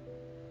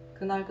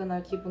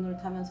 그날 기분을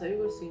타면서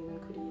읽을 수 있는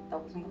글이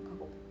있다고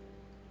생각하거든.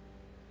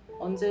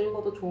 언제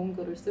읽어도 좋은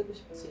글을 쓰고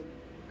싶지.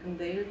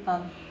 근데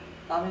일단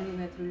남의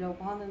눈에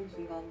들려고 하는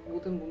순간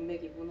모든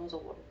문맥이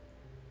무너져버려.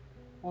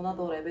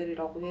 어나더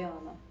레벨이라고 해야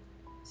하나.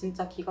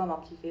 진짜 기가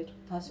막히게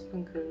좋다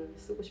싶은 글을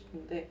쓰고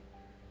싶은데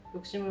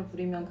욕심을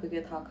부리면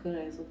그게 다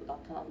글에서도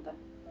나타난다.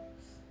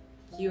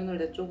 기운을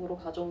내 쪽으로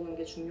가져오는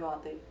게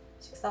중요하대.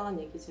 식상한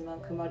얘기지만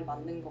그 말이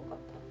맞는 것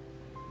같아.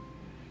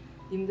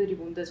 님들이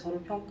뭔데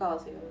저를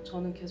평가하세요.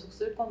 저는 계속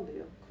쓸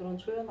건데요. 그런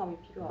초연함이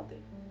필요하대.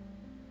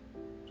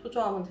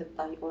 초조함은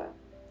됐다 이거야.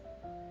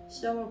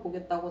 시험을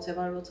보겠다고 제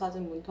발로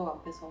찾은 문턱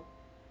앞에서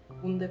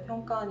뭔데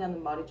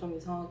평가하냐는 말이 좀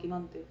이상하긴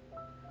한데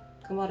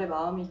그 말에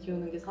마음이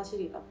기우는 게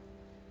사실이다.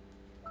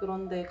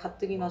 그런데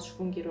가뜩이나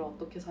죽은 길을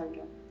어떻게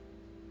살려.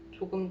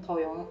 조금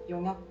더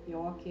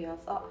영악해야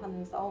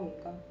하는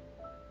싸움인가?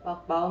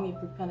 막 마음이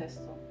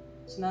불편했어.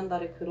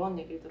 지난달에 그런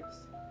얘기를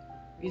들었어.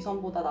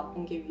 위선보다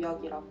나쁜 게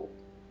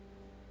위약이라고.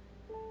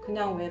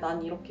 그냥 왜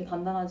난 이렇게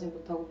단단하지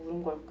못하고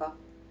물은 걸까?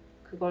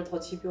 그걸 더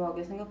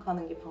집요하게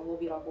생각하는 게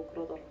방법이라고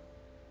그러더라.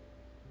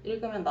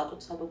 읽으면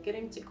나조차도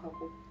깨림직하고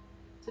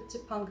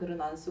찝찝한 글은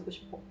안 쓰고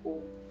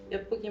싶었고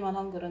예쁘기만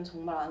한 글은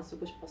정말 안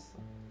쓰고 싶었어.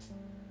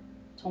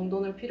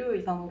 정돈을 필요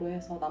이상으로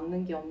해서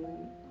남는 게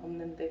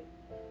없는데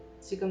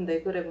지금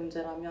내 글의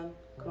문제라면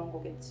그런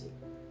거겠지.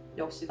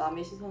 역시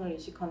남의 시선을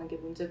인식하는 게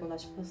문제구나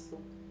싶었어.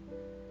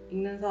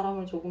 읽는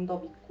사람을 조금 더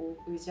믿고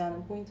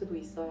의지하는 포인트도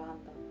있어야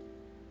한다.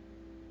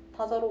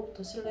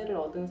 타자로부터 신뢰를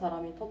얻은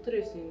사람이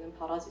터뜨릴 수 있는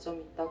발화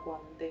지점이 있다고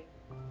하는데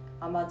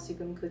아마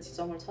지금 그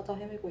지점을 찾아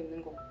헤매고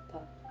있는 것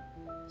같아.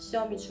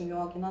 시험이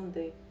중요하긴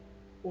한데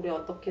올해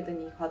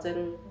어떻게든 이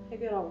과제를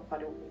해결하고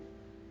가려고.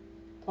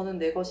 더는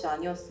내 것이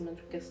아니었으면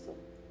좋겠어.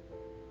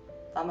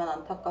 나만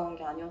안타까운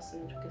게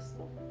아니었으면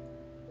좋겠어.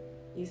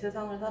 이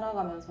세상을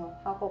살아가면서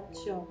학업,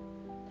 취업,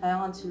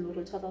 다양한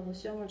진로를 찾아서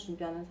시험을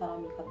준비하는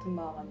사람이 같은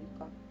마음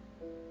아닐까.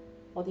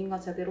 어딘가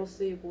제대로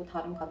쓰이고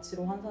다른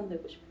가치로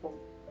환산되고 싶어.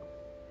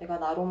 내가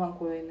나로만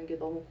고여있는 게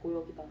너무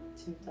고역이다,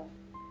 진짜.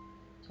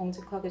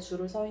 정직하게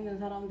줄을 서 있는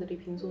사람들이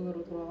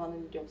빈손으로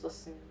돌아가는 일이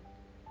없었으면.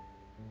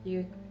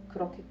 이게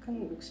그렇게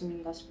큰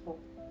욕심인가 싶어.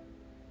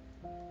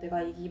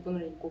 내가 이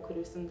기분을 잊고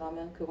글을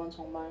쓴다면 그건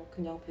정말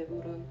그냥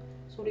배부른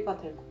소리가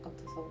될 것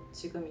같아서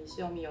지금 이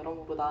시험이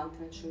여러모로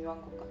나한테는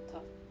중요한 것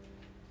같아.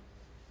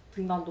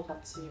 등단도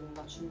같이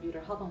뭔가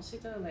준비를 하던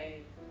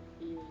시즌에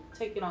이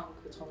책이랑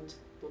그 전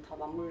책도 다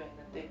맞물려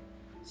있는데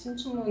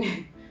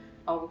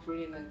신춘문예라고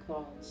불리는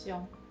그런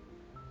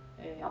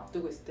시험에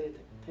앞두고 있을 때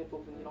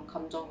대부분 이런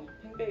감정이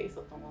팽배해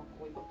있었던 것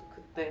같고, 이것도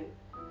그때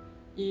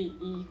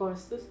이걸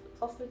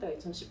썼을 때가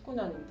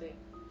 2019년인데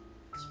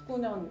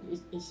 19년,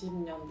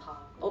 20년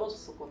다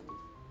떨어졌었거든요.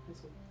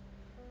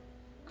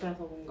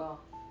 그래서 뭔가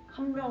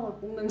한 명을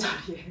뽑는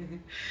자리에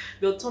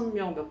몇천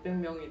명, 몇백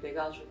명이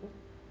돼가지고,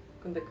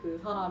 근데 그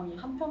사람이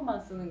한 편만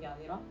쓰는 게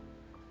아니라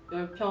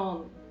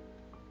 10편,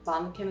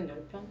 많게는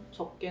 10편,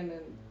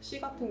 적게는 시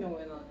같은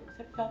경우에는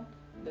 3편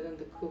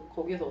내는데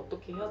거기에서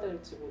어떻게 해야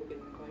될지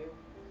모르겠는 거예요.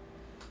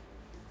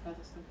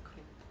 그래서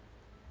그랬다.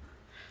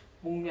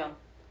 목면.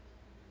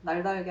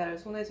 날달걀을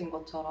손에 쥔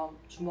것처럼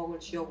주먹을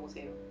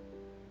쥐어보세요.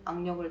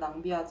 악력을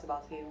낭비하지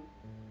마세요.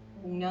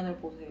 목련을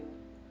보세요.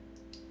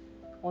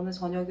 어느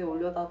저녁에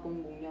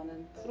올려다본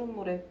목련은 푸른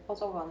물에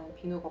퍼져가는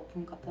비누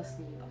거품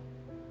같았습니다.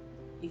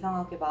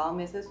 이상하게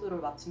마음의 세수를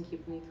마친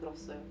기분이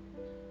들었어요.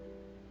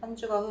 한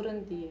주가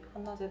흐른 뒤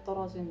한낮에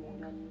떨어진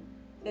목련이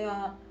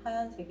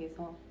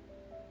하얀색에서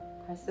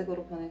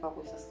갈색으로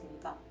변해가고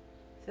있었습니다.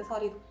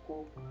 새살이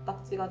돋고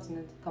딱지가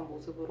지는 듯한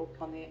모습으로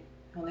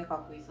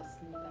변해가고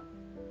있었습니다.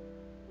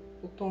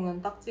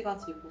 보통은 딱지가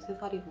지고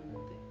새살이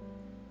돋는데,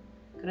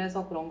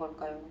 그래서 그런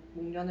걸까요?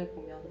 목련을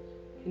보면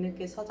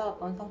뒤늦게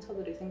찾아왔던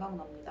상처들이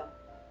생각납니다.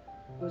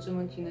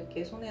 요즘은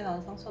뒤늦게 손에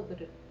난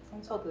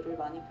상처들을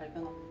많이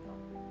발견합니다.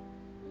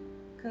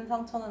 큰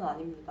상처는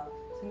아닙니다.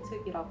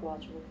 생책이라고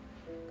하죠.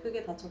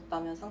 크게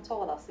다쳤다면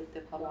상처가 났을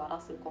때 바로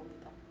알았을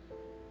겁니다.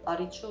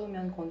 날이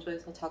추우면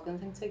건조해서 작은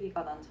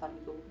생채기가 난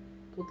자리도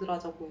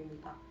도드라져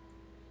보입니다.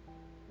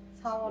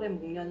 4월엔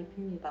목련이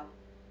핍니다.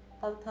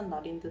 따뜻한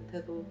날인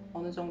듯해도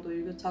어느 정도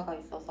일교차가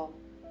있어서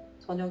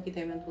저녁이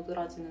되면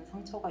도드라지는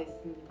상처가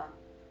있습니다.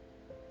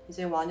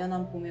 이제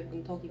완연한 봄의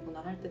문턱이구나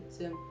할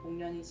때쯤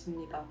목련이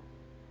집니다.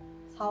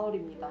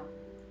 4월입니다.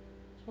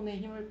 손에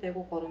힘을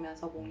빼고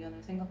걸으면서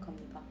목련을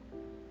생각합니다.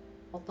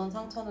 어떤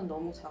상처는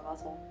너무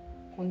작아서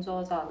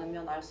건조하지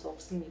않으면 알 수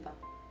없습니다.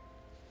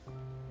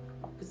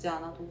 아프지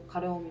않아도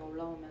가려움이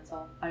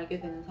올라오면서 알게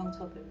되는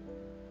상처들,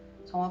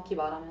 정확히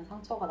말하면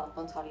상처가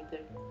났던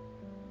자리들,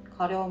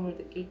 가려움을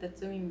느낄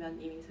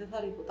때쯤이면 이미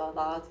새살이보다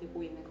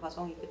나아지고 있는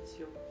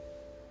과정이겠지요.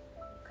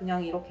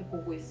 그냥 이렇게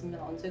보고 있으면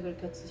언제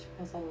긁혔지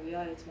싶어서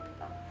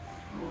의아해집니다.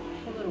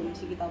 손을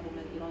움직이다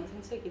보면 이런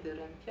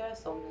생채기들은 피할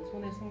수 없는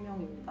손의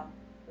숙명입니다.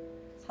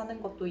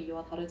 사는 것도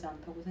이와 다르지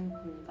않다고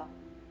생각합니다.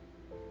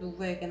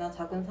 누구에게나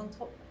작은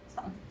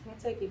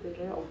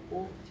생채기들을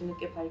얻고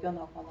뒤늦게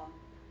발견하거나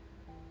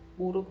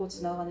모르고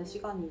지나가는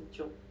시간이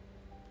있죠.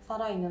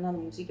 살아있는 한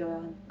움직여야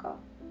하니까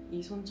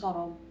이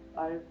손처럼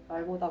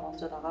말보다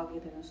먼저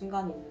나가게 되는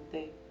순간이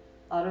있는데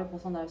나를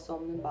벗어날 수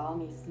없는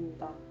마음이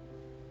있습니다.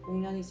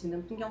 목련이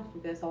지는 풍경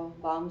속에서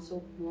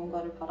마음속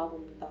무언가를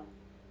바라봅니다.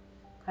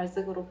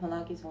 갈색으로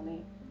변하기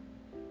전에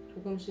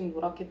조금씩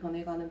노랗게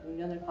변해가는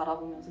목련을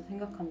바라보면서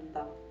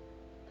생각합니다.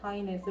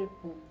 타인의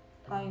슬픔,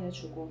 타인의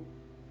죽음,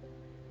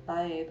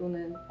 나의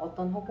애도는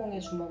어떤 허공에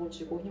주먹을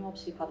쥐고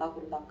힘없이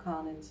바닥으로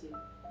낙하하는지,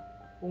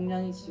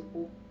 목련이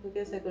지고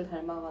흑의색을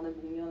닮아가는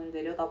목련을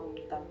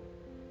내려다봅니다.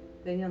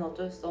 내년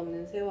어쩔 수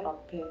없는 세월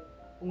앞에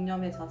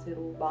묵념의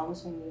자세로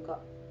마음속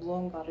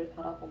무언가를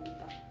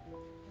바라봅니다.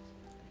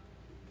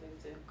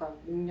 이제 약간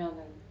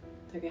목련은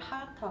되게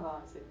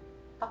하얗다가 이제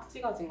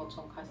딱지가 진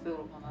것처럼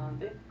갈색으로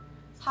변하는데,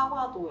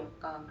 사과도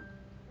약간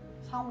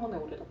상온에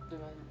오래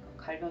놔두면 약간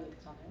갈변이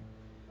되잖아요.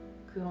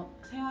 그런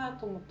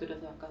새하얗던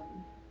것들에서 약간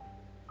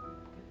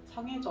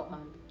상해져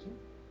가는 느낌?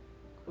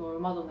 그리고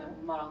얼마 전에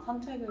엄마랑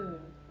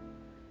산책을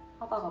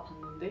하다가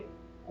봤는데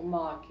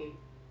엄마가 이렇게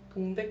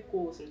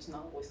동백꽃을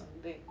지나가고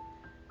있었는데,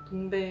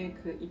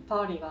 동백 그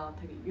이파리가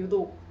되게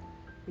유독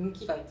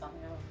윤기가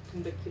있잖아요.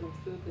 동백 기름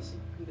쓰듯이.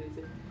 근데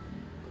이제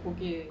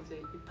거기에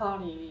이제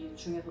이파리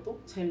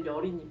중에서도 제일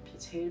여린 잎이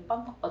제일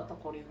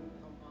반짝반짝거리는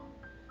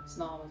엄마가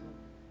지나가면서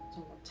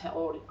정말 제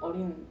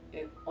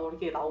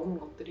어리게 나오는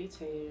것들이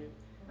제일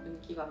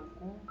윤기가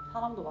있고,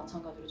 사람도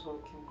마찬가지로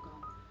저렇게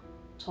뭔가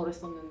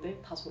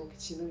저랬었는데 다 저렇게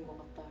지는 것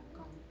같다.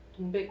 약간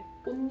동백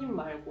꽃잎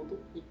말고도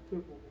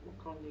잎을 보고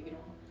그런 얘기를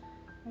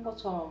한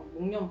것처럼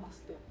목련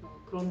봤을 때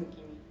약간 그런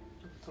느낌이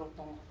좀 들었던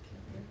것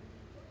같아요.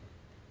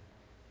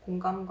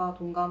 공감과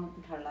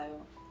동감이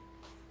달라요.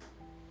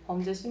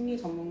 범죄 심리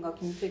전문가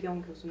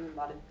김태경 교수는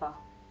말했다.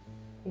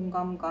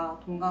 공감과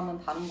동감은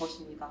다른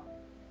것입니다.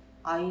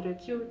 아이를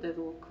키울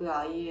때도 그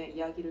아이의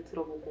이야기를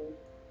들어보고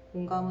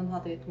공감은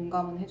하되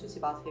동감은 해주지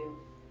마세요.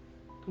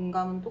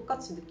 동감은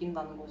똑같이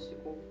느낀다는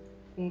것이고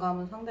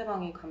공감은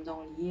상대방의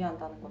감정을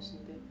이해한다는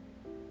것인데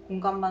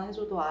공감만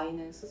해줘도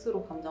아이는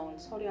스스로 감정을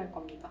처리할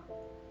겁니다.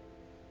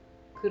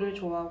 글을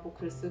좋아하고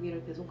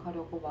글쓰기를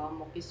계속하려고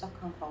마음먹기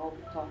시작한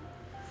과거부터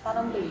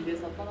사람들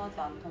입에서 떠나지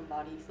않던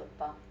말이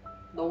있었다.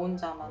 너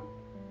혼자만,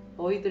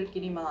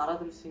 너희들끼리만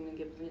알아들을 수 있는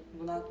게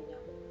문학이냐.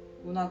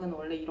 문학은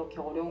원래 이렇게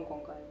어려운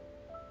건가요?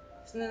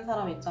 쓰는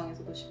사람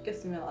입장에서도 쉽게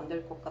쓰면 안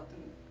될 것 같은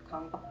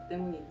강박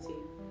때문이지.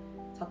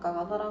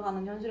 작가가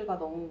살아가는 현실과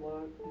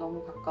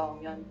너무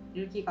가까우면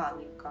일기가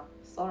아닐까,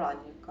 썰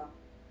아닐까.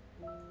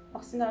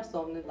 확신할 수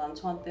없는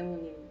난처한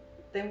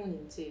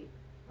때문인지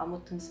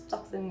아무튼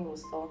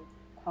습작생으로서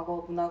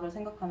과거 문학을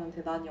생각하면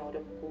대단히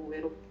어렵고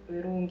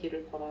외로운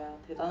길을 걸어야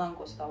대단한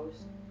것이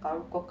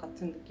나올 것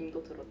같은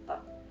느낌도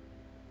들었다.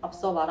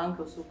 앞서 말한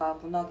교수가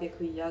문학에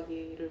그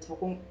이야기를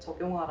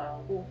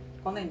적용하라고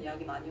꺼낸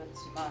이야기는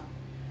아니었지만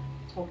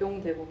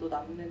적용되고도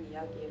남는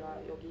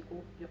이야기라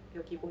여기고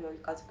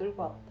여기까지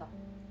끌고 왔다.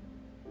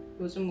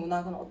 요즘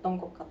문학은 어떤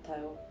것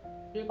같아요?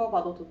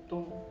 읽어봐도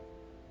도통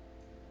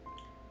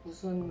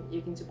무슨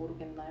얘긴지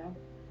모르겠나요?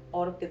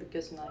 어렵게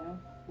느껴지나요?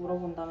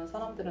 물어본다면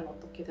사람들은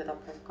어떻게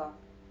대답할까?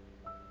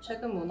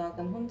 최근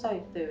문학은 혼자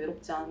있되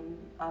외롭지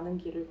않은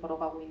길을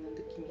걸어가고 있는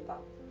느낌이다.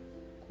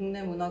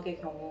 국내 문학의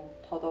경우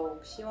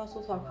더더욱 시와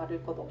소설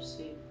가릴 것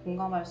없이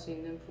공감할 수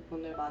있는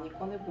부분을 많이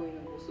꺼내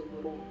보이는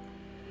모습으로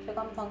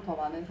체감상 더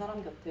많은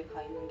사람 곁에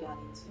가 있는 게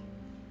아닌지.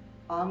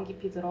 마음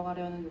깊이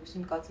들어가려는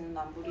욕심까지는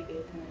안 부리게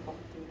되는 것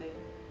같은데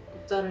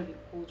독자를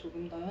믿고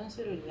조금 더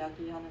현실을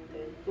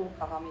이야기하는데 또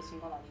과감해진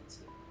건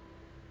아니지.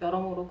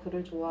 여러모로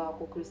글을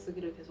좋아하고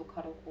글쓰기를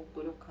계속하려고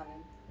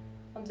노력하는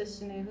현재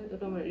신의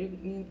흐름을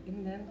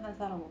읽는 한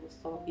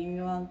사람으로서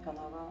미묘한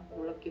변화가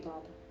놀랍기도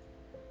하다.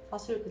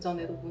 사실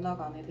그전에도 문학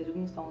안에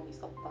대중성은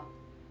있었다.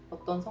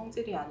 어떤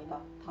성질이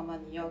아니다.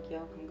 다만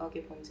이야기와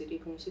감각의 본질이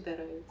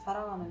동시대를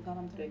살아가는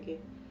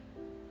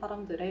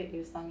사람들의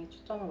일상에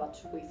초점을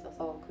맞추고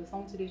있어서 그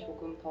성질이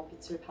조금 더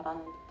빛을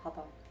발하는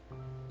듯하다.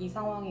 이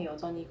상황에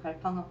여전히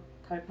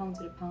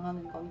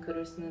갈팡질팡하는 건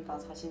글을 쓰는 나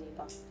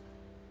자신이다.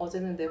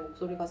 어제는 내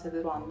목소리가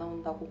제대로 안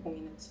나온다고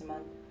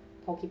고민했지만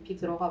더 깊이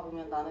들어가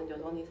보면 나는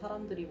여전히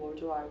사람들이 뭘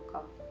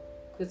좋아할까?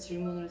 그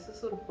질문을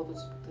스스로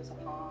거두지 못해서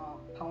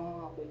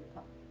방황하고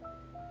있다.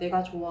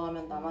 내가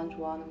좋아하면 나만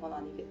좋아하는 건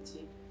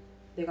아니겠지.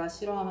 내가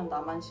싫어하면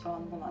나만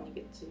싫어하는 건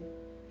아니겠지.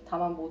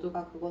 다만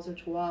모두가 그것을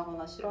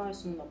좋아하거나 싫어할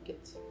수는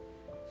없겠지.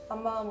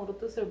 한 마음으로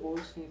뜻을 모을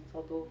수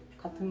있어도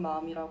같은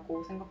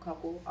마음이라고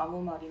생각하고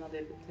아무 말이나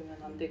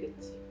내뱉으면 안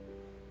되겠지.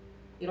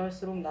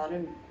 이럴수록 나를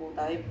믿고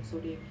나의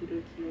목소리에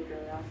귀를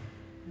기울여야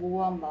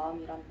모호한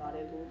마음이란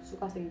말에도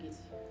수가 생기지.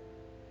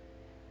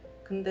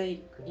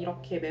 근데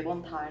이렇게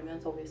매번 다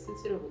알면서 왜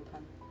쓰지를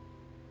못하니?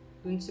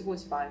 눈치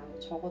보지 마요.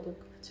 적어도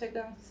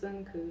최근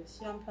쓴 그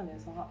시 한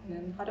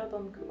편에서는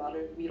하려던 그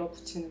말을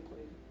밀어붙이는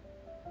거예요.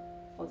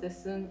 어제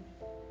쓴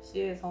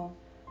시에서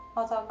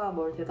화자가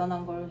뭘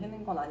대단한 걸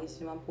해낸 건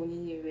아니지만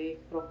본인이 왜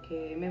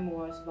그렇게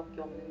애매모호할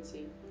수밖에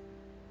없는지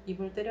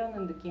입을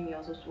때려는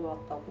느낌이어서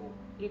좋았다고.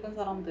 읽은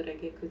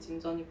사람들에게 그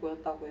진전이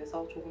보였다고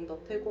해서 조금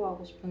더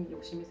퇴고하고 싶은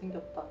욕심이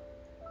생겼다.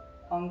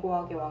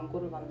 완고하게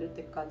완고를 만들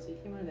때까지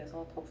힘을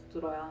내서 더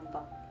붙들어야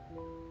한다.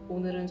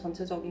 오늘은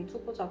전체적인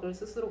투고작을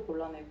스스로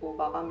골라내고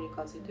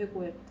마감일까지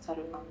퇴고에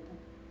박차를 가한다.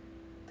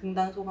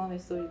 등단 소감에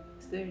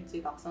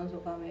쓰일지 낙선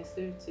소감에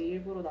쓰일지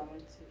일부러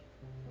남을지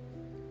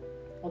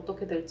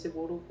어떻게 될지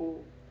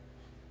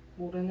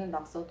모르는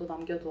낙서도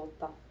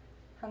남겨두었다.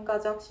 한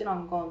가지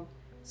확실한 건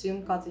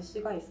지금까지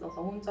시가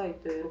있어서 혼자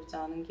있되 외롭지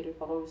않은 길을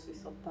걸어올 수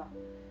있었다.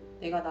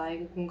 내가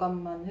나에게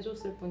공감만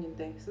해줬을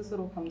뿐인데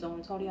스스로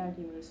감정을 처리할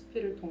힘을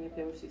수필을 통해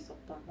배울 수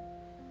있었다.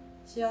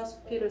 시와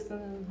수필을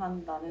쓰는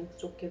한 나는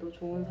부족해도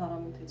좋은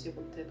사람은 되지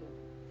못해도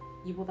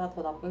이보다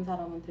더 나쁜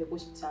사람은 되고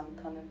싶지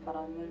않다는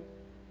바람을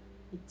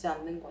잊지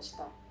않는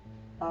것이다.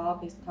 나와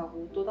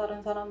비슷하고 또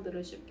다른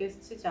사람들을 쉽게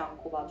스치지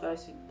않고 마주할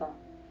수 있다.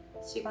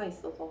 시가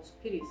있어서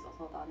수필이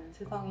있어서 나는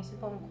세상에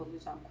시선을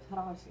거두지 않고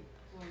살아갈 수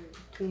있다.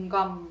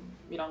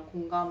 동감이랑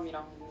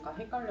공감이랑 뭔가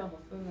헷갈려서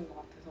쓰는 것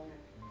같아서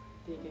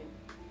되게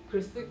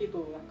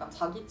글쓰기도 약간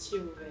자기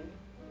치유의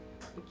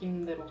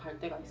느낌대로 갈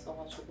때가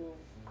있어가지고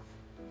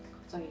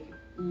갑자기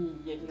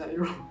이 얘기가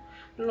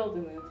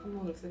흘러드는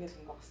산문을 쓰게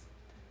된 것 같습니다.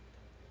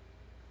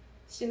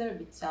 신을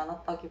믿지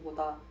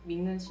않았다기보다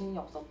믿는 신이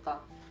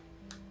없었다.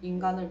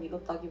 인간을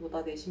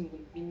믿었다기보다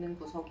내심 믿는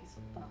구석이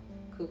있었다.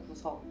 그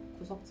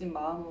구석진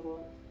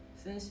마음으로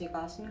쓴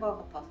시가 신과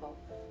같아서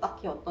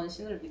딱히 어떤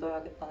신을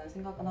믿어야겠다는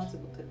생각은 하지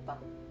못했다.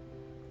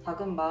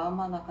 작은 마음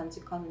하나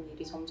간직하는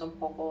일이 점점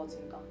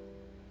버거워진다.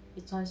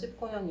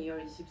 2019년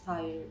 2월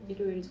 24일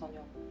일요일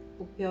저녁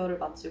북페어를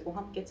마치고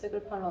함께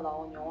책을 팔러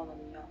나온 영원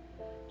언니와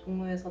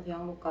종로에서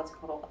대학로까지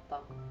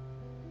걸어갔다.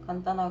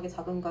 간단하게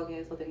작은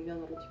가게에서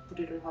냉면으로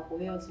뒤풀이를 하고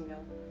헤어지며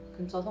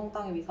근처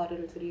성당에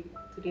미사리를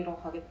드리러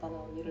가겠다는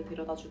언니를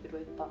데려다 주기로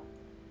했다.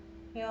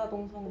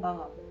 해화동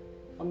성당 앞.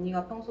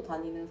 언니가 평소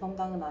다니는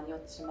성당은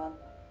아니었지만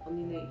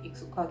언니는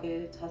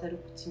익숙하게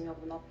자세를 고치며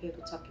문 앞에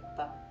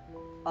도착했다.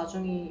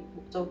 마중이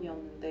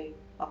목적이었는데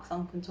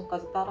막상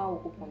근처까지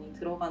따라오고 보니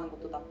들어가는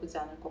것도 나쁘지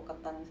않을 것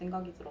같다는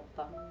생각이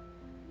들었다.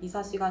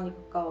 이사 시간이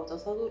가까워져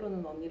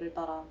서두르는 언니를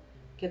따라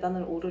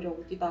계단을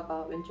오르려고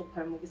뛰다가 왼쪽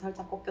발목이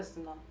살짝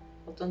꺾였으나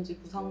어쩐지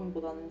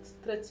부상보다는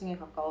스트레칭에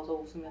가까워서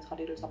웃으며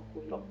자리를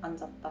잡고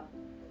앉았다.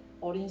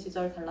 어린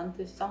시절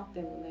달란트 시장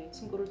때문에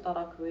친구를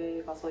따라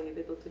교회에 가서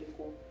예배도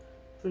드리고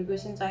불교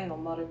신자인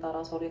엄마를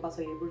따라 절에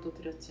가서 예불도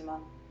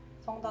드렸지만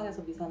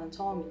성당에서 미사는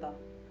처음이다.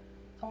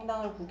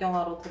 성당을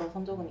구경하러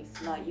들어선 적은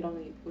있으나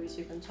이런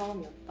의식은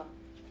처음이었다.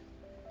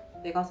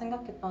 내가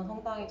생각했던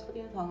성당의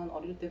첫인상은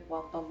어릴 때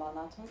보았던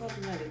만화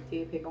천사소녀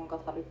네티의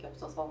배경과 다를 게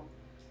없어서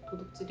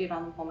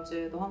도둑질이라는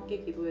범죄에도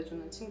함께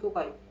기도해주는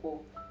친구가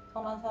있고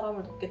선한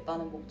사람을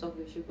돕겠다는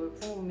목적의식을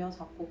품으며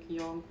작고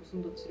귀여운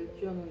고슴도치를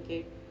키우는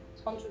게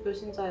천주교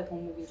신자의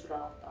덕목인 줄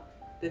알았다.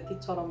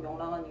 네티처럼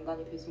명랑한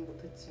인간이 되진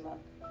못했지만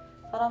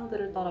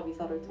사람들을 따라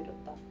미사를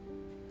드렸다.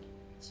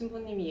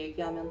 신부님이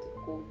얘기하면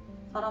듣고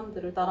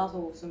사람들을 따라서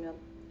웃으면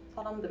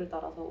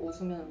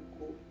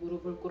웃고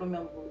무릎을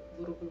꿇으면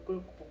무릎을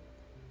꿇고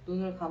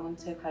눈을 감은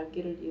채 갈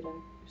길을 잃은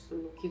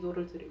입술로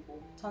기도를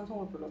드리고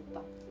찬송을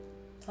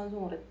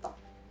했다.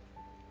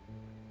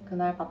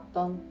 그날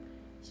봤던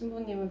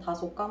신부님은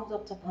다소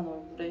까무잡잡한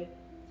얼굴에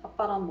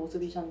삭발한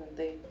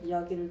모습이셨는데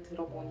이야기를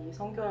들어보니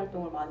선교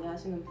활동을 많이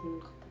하시는 분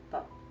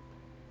같았다.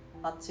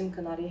 마침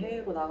그날이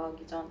해외로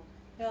나가기 전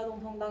해화동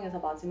성당에서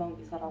마지막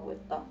미사라고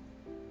했다.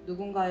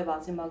 누군가의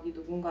마지막이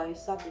누군가의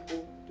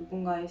시작이고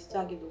누군가의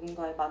시작이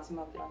누군가의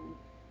마지막이라니.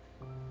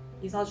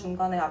 미사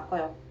중간에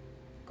앞과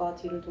옆과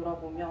뒤를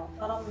돌아보며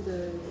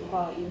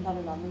사람들과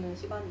인사를 나누는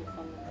시간이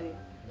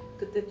있었는데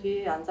그때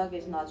뒤에 앉아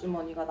계신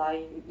아주머니가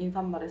나의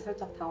인사말에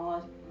살짝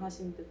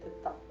당황하신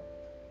듯했다.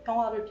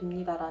 평화를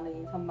빕니다라는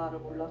인사말을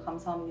몰라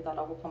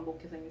감사합니다라고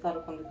반복해서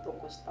인사를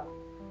건넸던 것이다.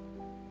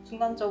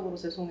 순간적으로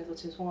죄송해서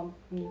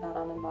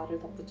죄송합니다라는 말을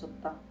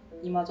덧붙였다.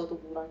 이마저도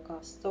뭐랄까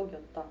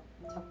시적이었다.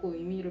 자꾸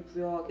의미를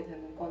부여하게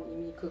되는 건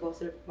이미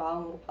그것을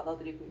마음으로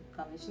받아들이고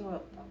있다는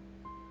신호였다.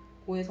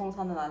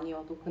 고해성사는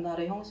아니어도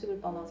그날의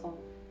형식을 떠나서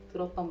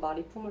들었던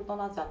말이 품을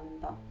떠나지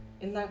않는다.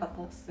 옛날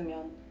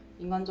같았으면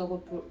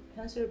인간적으로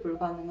현실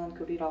불가능한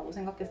교리라고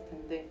생각했을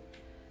텐데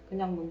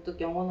그냥 문득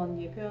영원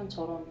언니의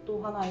표현처럼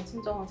또 하나의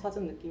친정을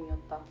찾은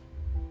느낌이었다.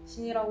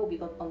 신이라고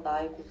믿었던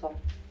나의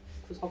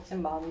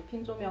구석진 마음이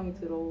핀조명이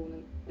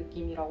들어오는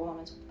느낌이라고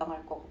하면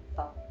적당할 것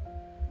같다.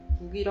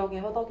 무기력에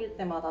허덕일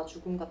때마다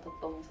죽음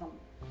같았던 삶.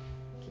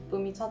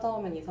 기쁨이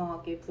찾아오면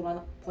이상하게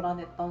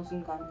불안했던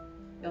순간.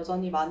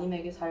 여전히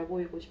만인에게 잘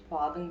보이고 싶어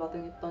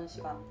아등바등했던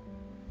시간.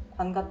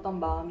 관갔던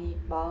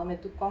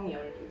마음의 뚜껑이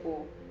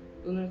열리고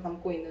눈을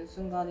감고 있는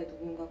순간에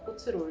누군가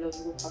꽃을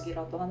올려주고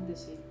가기라도 한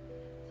듯이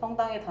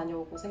성당에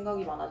다녀오고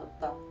생각이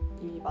많아졌다.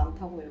 이미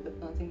많다고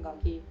여겼던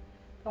생각이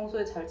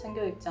평소에 잘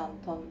챙겨 입지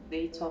않던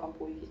내의처럼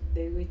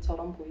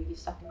보이기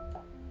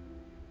시작했다.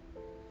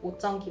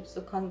 옷장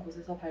깊숙한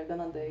곳에서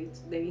발견한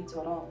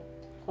내의처럼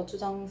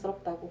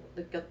거추장스럽다고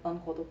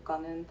느꼈던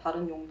겉옷과는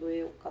다른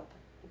용도의 옷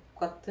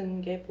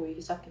같은 게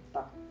보이기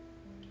시작했다.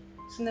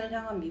 신을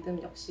향한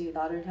믿음 역시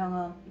나를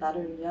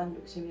위한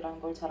욕심이란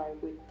걸 잘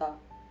알고 있다.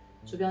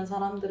 주변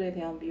사람들에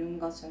대한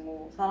미움과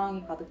증오,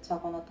 사랑이 가득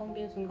차거나 텅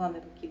빈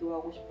순간에도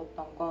기도하고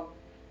싶었던 건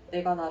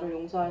내가 나를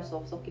용서할 수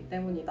없었기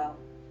때문이다.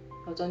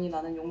 여전히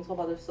나는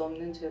용서받을 수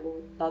없는 죄로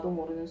나도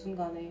모르는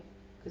순간에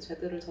그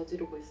죄들을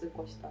저지르고 있을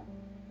것이다.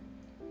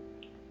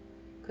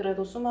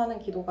 그래도 수많은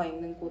기도가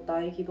있는 곳,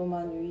 나의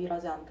기도만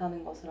유일하지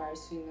않다는 것을 알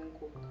수 있는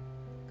곳,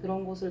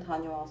 그런 곳을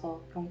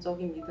다녀와서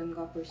병적인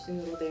믿음과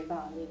불신으로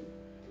내가 아닌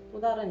또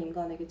다른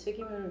인간에게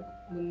책임을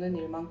묻는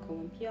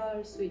일만큼은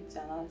피할 수 있지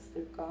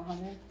않았을까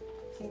하는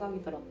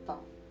생각이 들었다.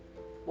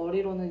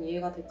 머리로는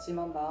이해가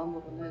됐지만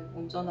마음으로는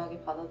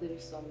온전하게 받아들일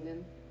수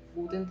없는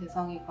모든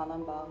대상에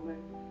관한 마음을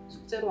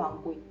숙제로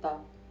안고 있다.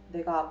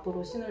 내가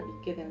앞으로 신을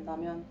믿게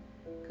된다면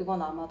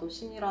그건 아마도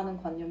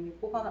신이라는 관념이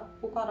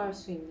포괄할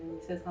수 있는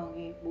이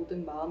세상의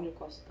모든 마음일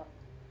것이다.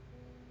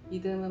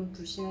 믿음은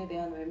불신에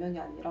대한 외면이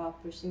아니라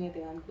불신에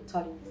대한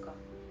고찰이니까.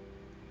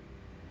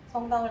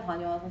 성당을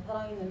다녀와서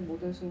살아있는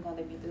모든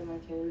순간에 믿음을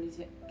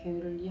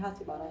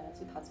게을리하지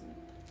말아야지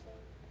다짐했다.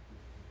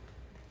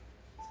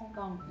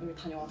 성당을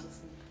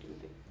다녀왔었습니다.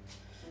 근데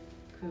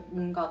그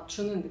뭔가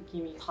주는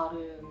느낌이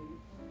다른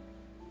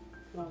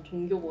그런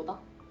종교보다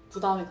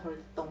부담이 덜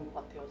됐던 것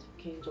같아요. 저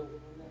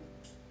개인적으로는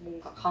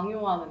뭔가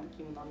강요하는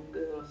느낌은 안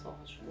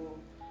들었어가지고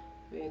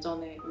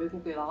예전에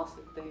외국에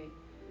나갔을 때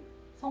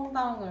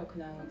성당을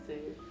그냥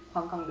이제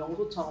관광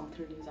명소처럼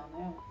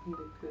들리잖아요.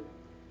 근데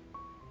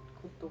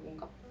그것도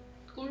뭔가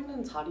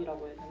뚫는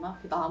자리라고 해야 되나?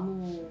 그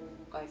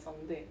나무가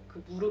있었는데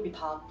그 무릎이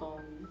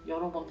닿았던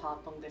여러 번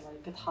닿았던 데가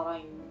이렇게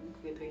달아있는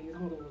그게 되게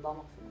인상적으로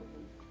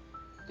남았었거든요.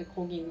 근데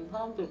거기 있는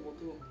사람들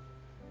모두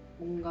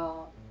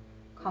뭔가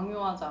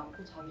강요하지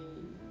않고 자기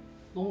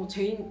너무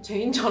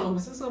죄인처럼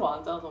스스로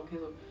앉아서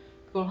계속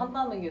그걸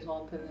한다는 게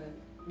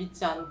저한테는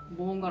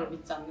무언가를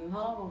믿지 않는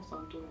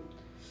사람으로서는 좀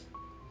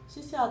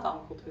시시하지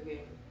않고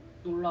되게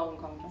놀라운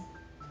광경?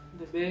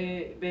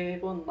 근데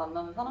매번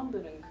만나는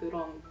사람들은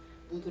그런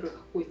무드를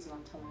갖고 있진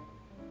않잖아요.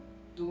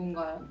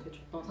 누군가한테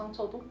줬던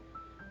상처도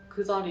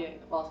그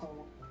자리에 와서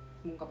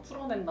뭔가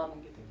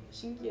풀어낸다는 게 되게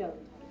신기한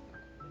자리예요.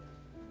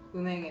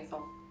 은행에서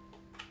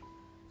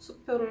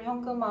수표를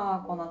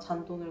현금화하거나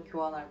잔돈을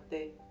교환할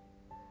때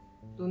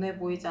눈에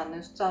보이지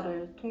않는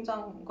숫자를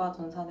통장과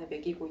전산에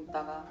매기고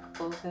있다가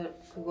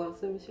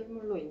그것을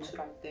실물로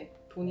인출할 때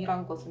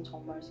돈이란 것은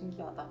정말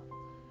신기하다.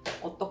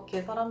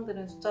 어떻게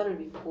사람들은 숫자를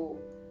믿고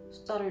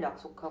숫자를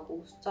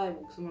약속하고 숫자에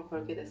목숨을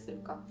걸게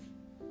됐을까?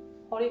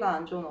 허리가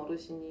안 좋은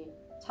어르신이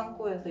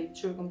창고에서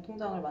입출금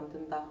통장을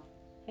만든다.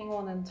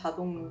 행원은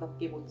자동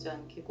응답기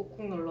못지않게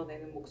꾹꾹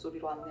눌러내는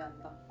목소리로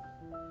안내한다.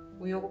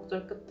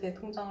 우여곡절 끝에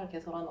통장을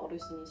개설한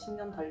어르신이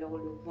 10년 달력을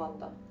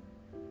요구한다.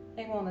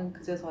 행원은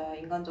그제서야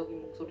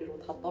인간적인 목소리로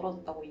다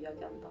떨어졌다고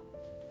이야기한다.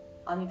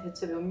 아니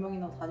대체 몇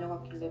명이나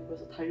다녀갔길래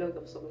벌써 달력이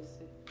없어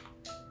글쎄.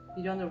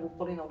 미련을 못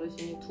버린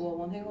어르신이 두어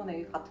번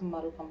행원에게 같은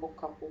말을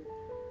반복하고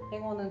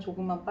행원은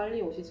조금만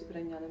빨리 오시지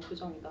그랬냐는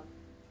표정이다.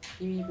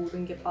 이미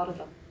모든 게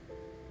빠르다.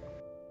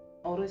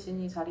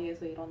 어르신이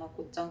자리에서 일어나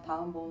곧장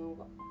다음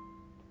번호가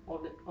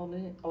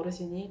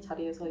어르신이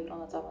자리에서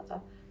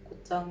일어나자마자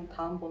곧장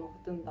다음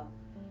번호가 뜬다.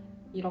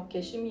 이렇게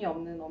쉼이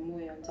없는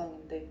업무의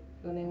연장인데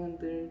은행은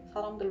늘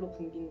사람들로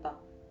붐빈다.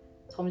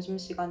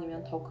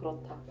 점심시간이면 더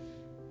그렇다.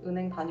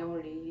 은행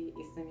다녀올 일이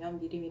있으면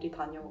미리미리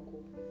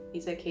다녀오고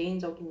이제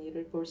개인적인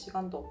일을 볼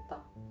시간도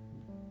없다.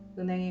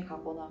 은행에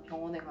가거나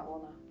병원에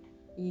가거나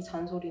이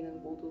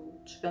잔소리는 모두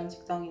주변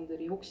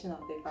직장인들이 혹시나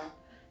내가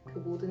그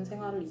모든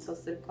생활을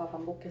있었을까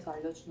반복해서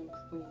알려주는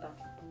부분이다.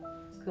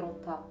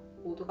 그렇다.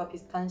 모두가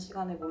비슷한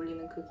시간에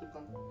몰리는 그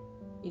기분.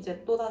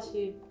 이제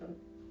또다시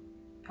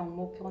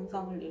병목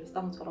현상을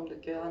일상처럼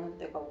느껴야 하는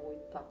때가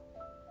오고 있다.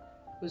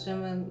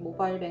 요즘은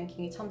모바일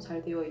뱅킹이 참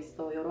잘 되어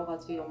있어 여러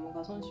가지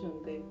업무가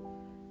손쉬운데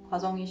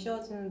과정이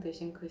쉬워지는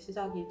대신 그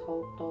시작이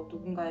더욱더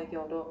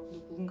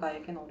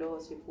누군가에겐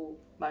어려워지고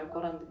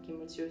말거란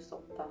느낌을 지울 수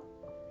없다.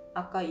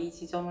 아까 이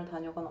지점을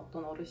다녀간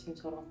어떤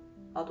어르신처럼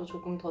나도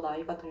조금 더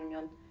나이가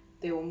들면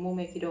내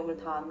온몸의 기력을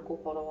다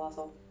안고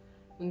걸어와서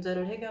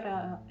문제를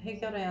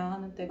해결해야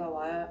하는 때가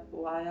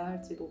와야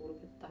할지도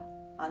모르겠다.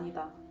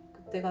 아니다.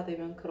 그때가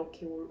되면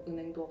그렇게 올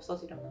은행도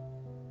없어지려나.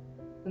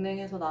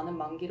 은행에서 나는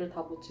만기를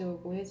다 못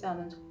채우고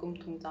해지하는 적금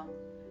통장,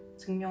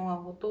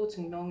 증명하고 또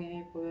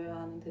증명해 보여야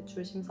하는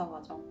대출 심사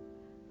과정,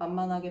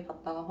 만만하게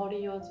받다가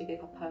허리 이어지게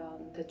갚아야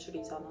하는 대출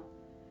이자나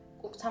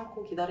꾹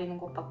참고 기다리는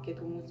것밖에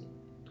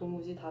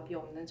도무지 답이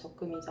없는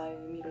적금 이자의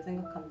의미를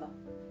생각한다.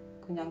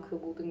 그냥 그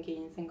모든 게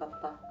인생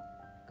같다.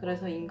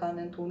 그래서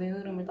인간은 돈의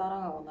흐름을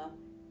따라가거나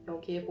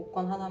여기에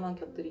복권 하나만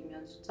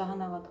곁들이면 숫자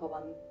하나가 더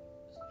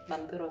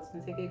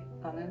만들어진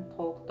세계관은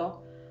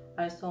더욱더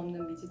알 수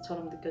없는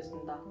미지처럼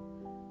느껴진다.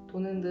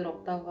 돈은 늘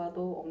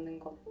없다가도 없는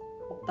것,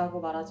 없다고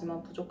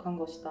말하지만 부족한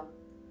것이다.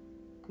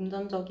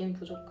 금전적인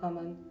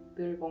부족함은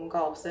늘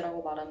뭔가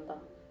없애라고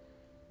말한다.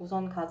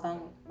 우선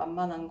가장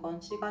만만한 건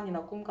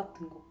시간이나 꿈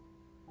같은 것.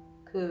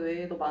 그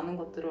외에도 많은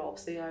것들을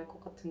없애야 할 것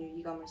같은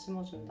위기감을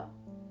심어준다.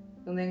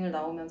 은행을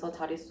나오면서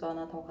자릿수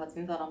하나 더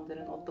가진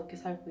사람들은 어떻게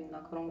살고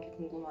있나 그런 게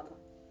궁금하다.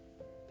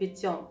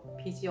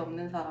 빚이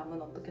없는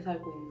사람은 어떻게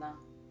살고 있나?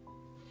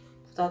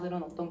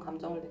 부자들은 어떤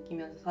감정을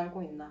느끼면서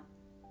살고 있나?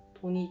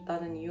 돈이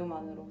있다는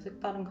이유만으로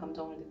색다른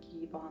감정을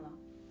느끼기도 하나?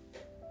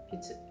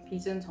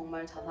 빚은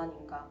정말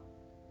자산인가?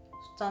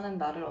 숫자는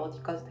나를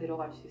어디까지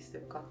데려갈 수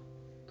있을까?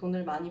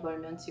 돈을 많이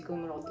벌면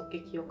지금을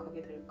어떻게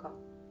기억하게 될까?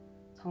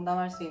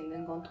 장담할 수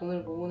있는 건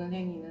돈을 모으는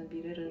행위는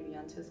미래를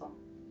위한 최선,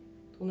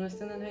 돈을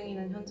쓰는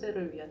행위는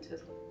현재를 위한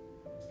최선.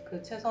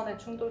 그 최선의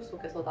충돌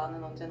속에서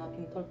나는 언제나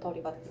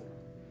빈털터리가 된다.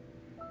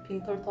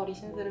 빈털터리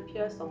신세를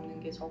피할 수 없는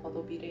게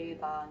적어도 미래의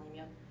나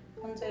아니면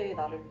현재의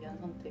나를 위한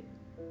선택,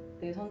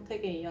 내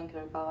선택에 의한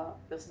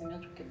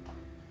결과였으면 좋겠다.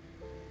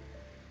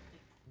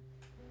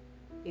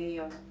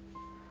 예열.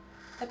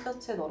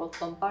 햇볕에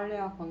널었던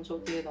빨래와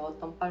건조기에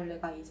넣었던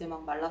빨래가 이제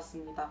막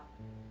말랐습니다.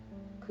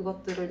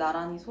 그것들을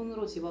나란히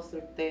손으로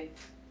집었을 때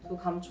두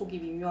감촉이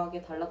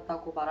미묘하게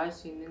달랐다고 말할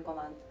수 있는 건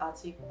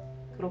아직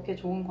그렇게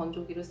좋은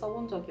건조기를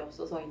써본 적이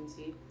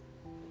없어서인지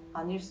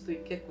아닐 수도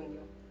있겠군요.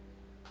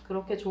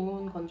 그렇게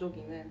좋은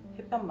건조기는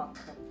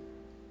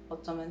햇볕만큼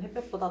어쩌면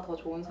햇볕보다 더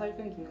좋은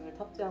살균 기능을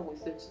탑재하고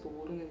있을지도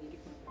모르는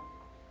일이군요.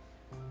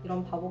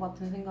 이런 바보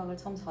같은 생각을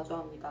참 자주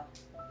합니다.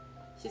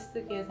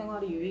 씻쓰기에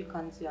생활이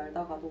유익한지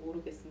알다가도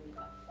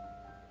모르겠습니다.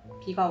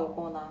 비가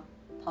오거나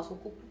다소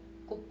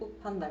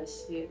꿉꿉한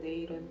날씨에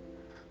내일은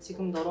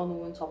지금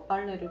널어놓은 저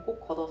빨래를 꼭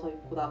걷어서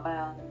입고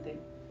나가야 하는데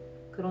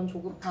그런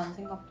조급한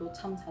생각도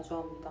참 자주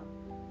합니다.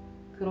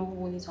 그러고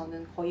보니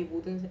저는 거의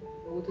모든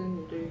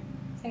일을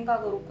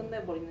생각으로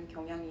끝내버리는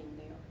경향이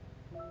있네요.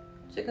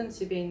 최근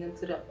집에 있는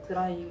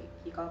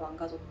드라이기가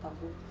망가졌다고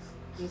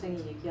동생이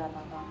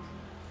얘기하다가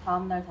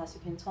다음날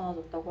다시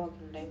괜찮아졌다고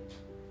하길래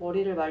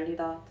머리를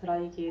말리다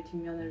드라이기의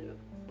뒷면을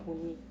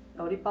보니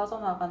열이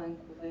빠져나가는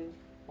곳에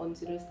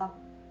먼지를 싹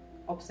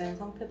없앤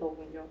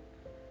상태더군요.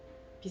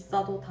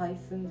 비싸도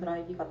다이슨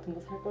드라이기 같은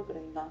거 살 걸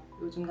그랬나.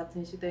 요즘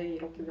같은 시대에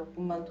이렇게 몇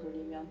분만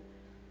돌리면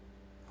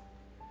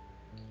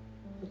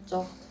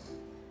부쩍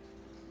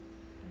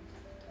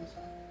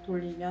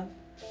돌리면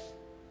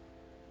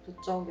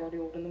부쩍 열이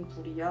오르는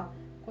불이야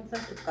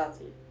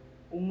콘센트까지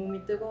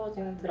온몸이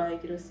뜨거워지는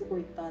드라이기를 쓰고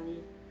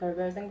있다니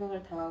별별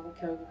생각을 다 하고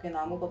결국엔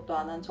아무것도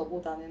안 한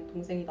저보다는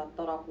동생이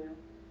낫더라고요.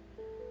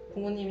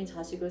 부모님이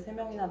자식을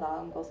 3명이나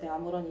낳은 것에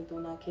아무런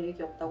의도나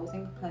계획이 없다고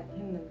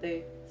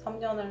생각했는데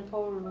 3년을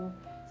터울로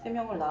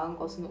 3명을 낳은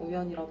것은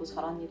우연이라도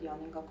잘한 일이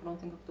아닌가 그런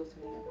생각도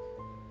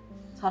드네요.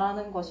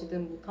 잘하는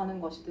것이든 못하는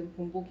것이든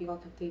본보기가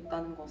곁에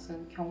있다는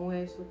것은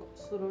경우의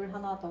수를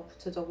하나 더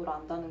구체적으로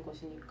안다는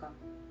것이니까.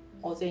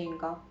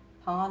 어제인가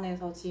방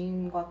안에서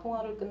지인과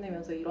통화를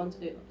끝내면서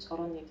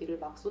이런저런 얘기를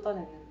막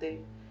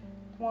쏟아냈는데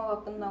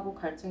통화가 끝나고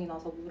갈증이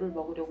나서 물을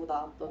먹으려고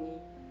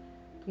나왔더니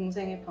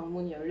동생의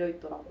방문이 열려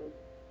있더라고요.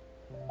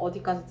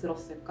 어디까지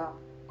들었을까?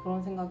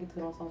 그런 생각이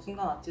들어서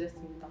순간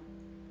아찔했습니다.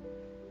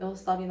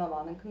 6살이나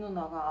많은 큰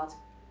누나가 아직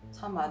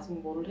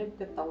뭐를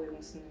해보겠다고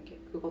용 쓰는 게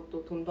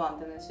그것도 돈도 안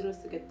되는 시를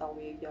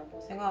쓰겠다고 얘기하고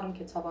생활은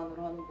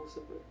개차반으로 하는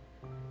모습을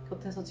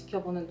곁에서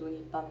지켜보는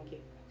눈이 있다는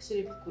게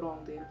확실히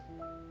부끄러운데요.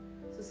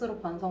 스스로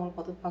반성을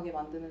거듭하게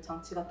만드는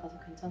장치 같아서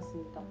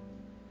괜찮습니다.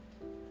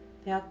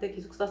 대학 때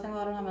기숙사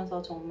생활을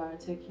하면서 정말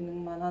제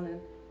기능만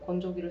하는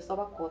건조기를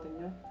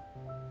써봤거든요.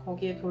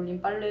 거기에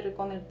돌린 빨래를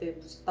꺼낼 때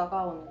무지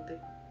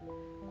따가웠는데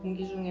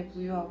공기 중에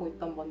부유하고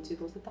있던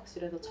먼지도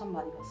세탁실에서 참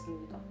많이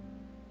봤습니다.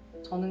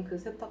 저는 그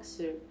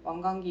세탁실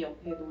왕관기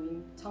옆에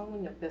놓인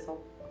창문 옆에서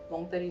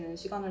멍 때리는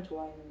시간을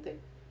좋아했는데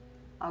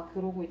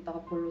그러고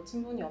있다가 별로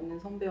친분이 없는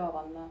선배와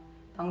만나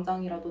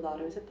당장이라도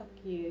나를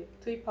세탁기에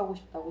투입하고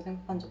싶다고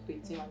생각한 적도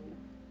있지만요.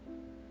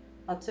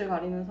 낯을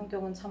가리는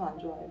성격은 참 안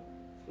좋아요.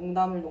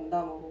 농담을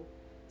농담으로,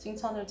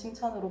 칭찬을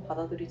칭찬으로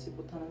받아들이지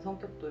못하는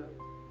성격도요.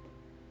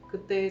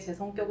 그때의 제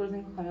성격을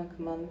생각하면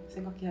그만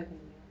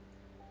생각해야겠네요.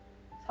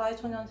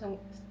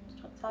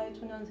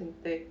 사회초년생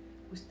때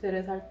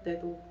호스텔에 살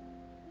때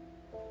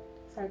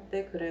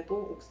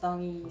그래도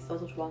옥상이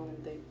있어서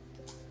좋았는데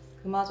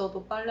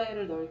그마저도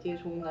빨래를 널기에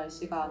좋은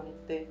날씨가 아닐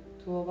때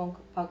두어 번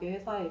급하게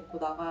회사에 입고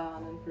나가야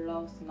하는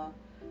블라우스나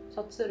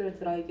셔츠를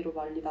드라이기로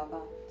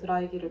말리다가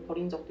드라이기를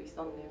버린 적도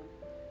있었네요.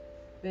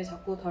 왜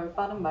자꾸 덜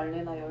빠른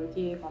말레나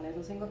열기에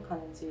관해서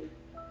생각하는지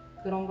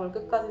그런 걸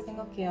끝까지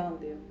생각해야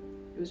한대요.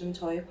 요즘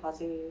저의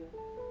과제예요.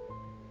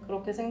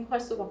 그렇게 생각할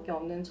수밖에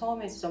없는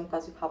처음의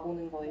지점까지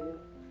가보는 거예요.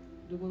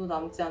 누구도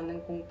남지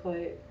않은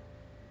공터에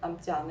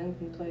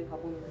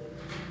가보는 일.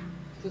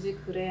 굳이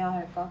그래야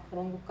할까?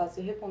 그런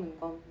것까지 해보는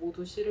건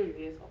모두 시를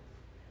위해서.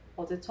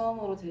 어제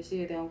처음으로 제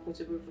시에 대한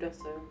고집을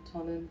부렸어요.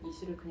 저는 이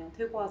시를 그냥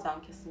퇴고하지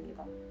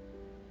않겠습니다.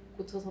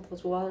 고쳐서 더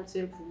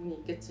좋아질 부분이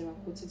있겠지만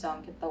고치지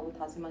않겠다고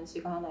다짐한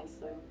시가 하나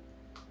있어요.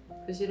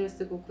 그 시를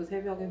쓰고 그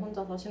새벽에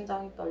혼자서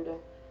심장이 떨려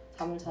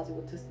잠을 자지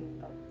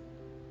못했습니다.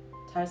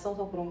 잘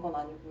써서 그런 건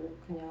아니고요.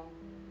 그냥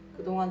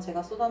그동안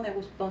제가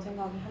쏟아내고 싶던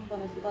생각이 한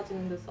번에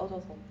쏟아지는 듯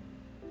써져서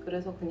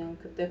그래서 그냥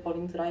그때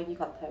버린 드라이기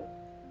같아요.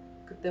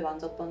 그때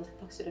만졌던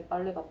세탁실의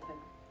빨래 같아요.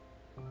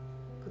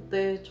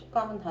 그때의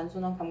촉감은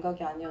단순한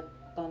감각이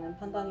아니었다는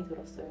판단이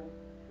들었어요.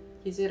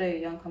 기질에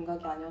의한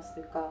감각이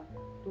아니었을까.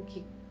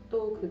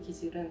 또 그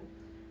기질은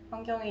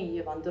환경에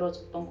의해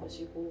만들어졌던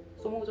것이고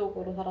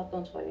소모적으로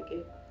살았던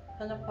저에게,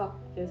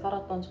 편협하게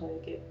살았던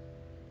저에게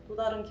또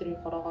다른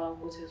길을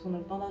걸어가라고 제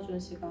손을 떠나준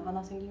시가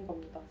하나 생긴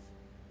겁니다.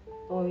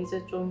 너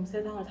이제 좀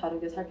세상을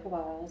다르게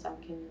살펴봐야 하지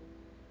않겠니?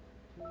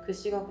 그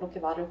시가 그렇게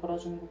말을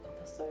걸어주는 것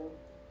같았어요.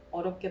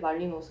 어렵게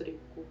말린 옷을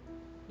입고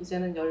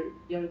이제는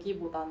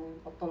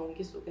열기보다는 어떤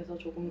온기 속에서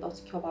조금 더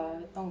지켜봐야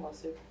했던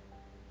것을,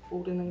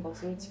 모르는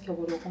것을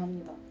지켜보려고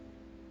합니다.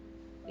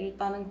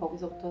 일단은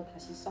거기서부터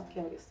다시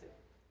시작해야겠어요.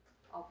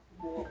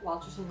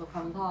 와주셔서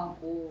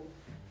감사하고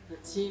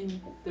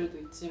지인들도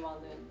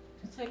있지만은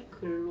책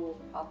글로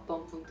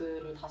봤던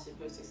분들을 다시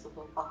뵐 수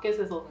있어서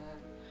마켓에서는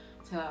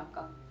제가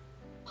약간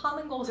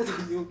파는 것에도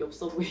의욕이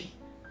없어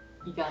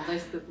이게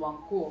앉아있을 때도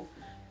많고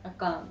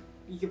약간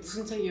이게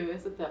무슨 책이에요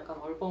했을 때 약간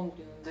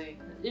얼버무리는데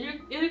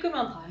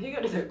읽으면 다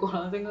해결이 될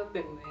거라는 생각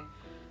때문에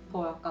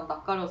더 약간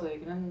낯가려서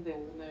얘기를 했는데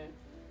오늘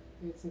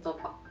진짜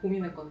막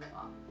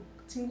고민했거든요.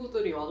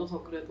 친구들이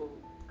와줘서 그래도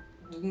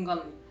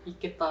누군가는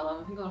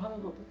있겠다라는 생각을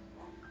하면서도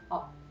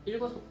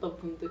읽으셨던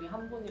분들이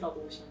한 분이라도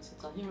오시면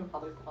진짜 힘을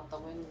받을 것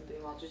같다고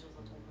했는데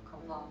와주셔서 정말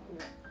감사하고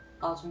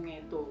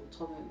나중에 또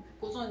저는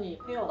꾸준히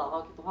페어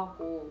나가기도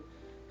하고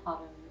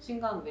다른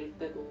신간 낼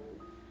때도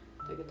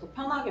되게 더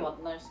편하게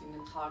만날 수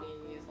있는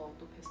자리에서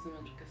또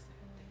뵀으면 좋겠어요.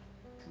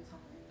 네,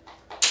 감사합니다.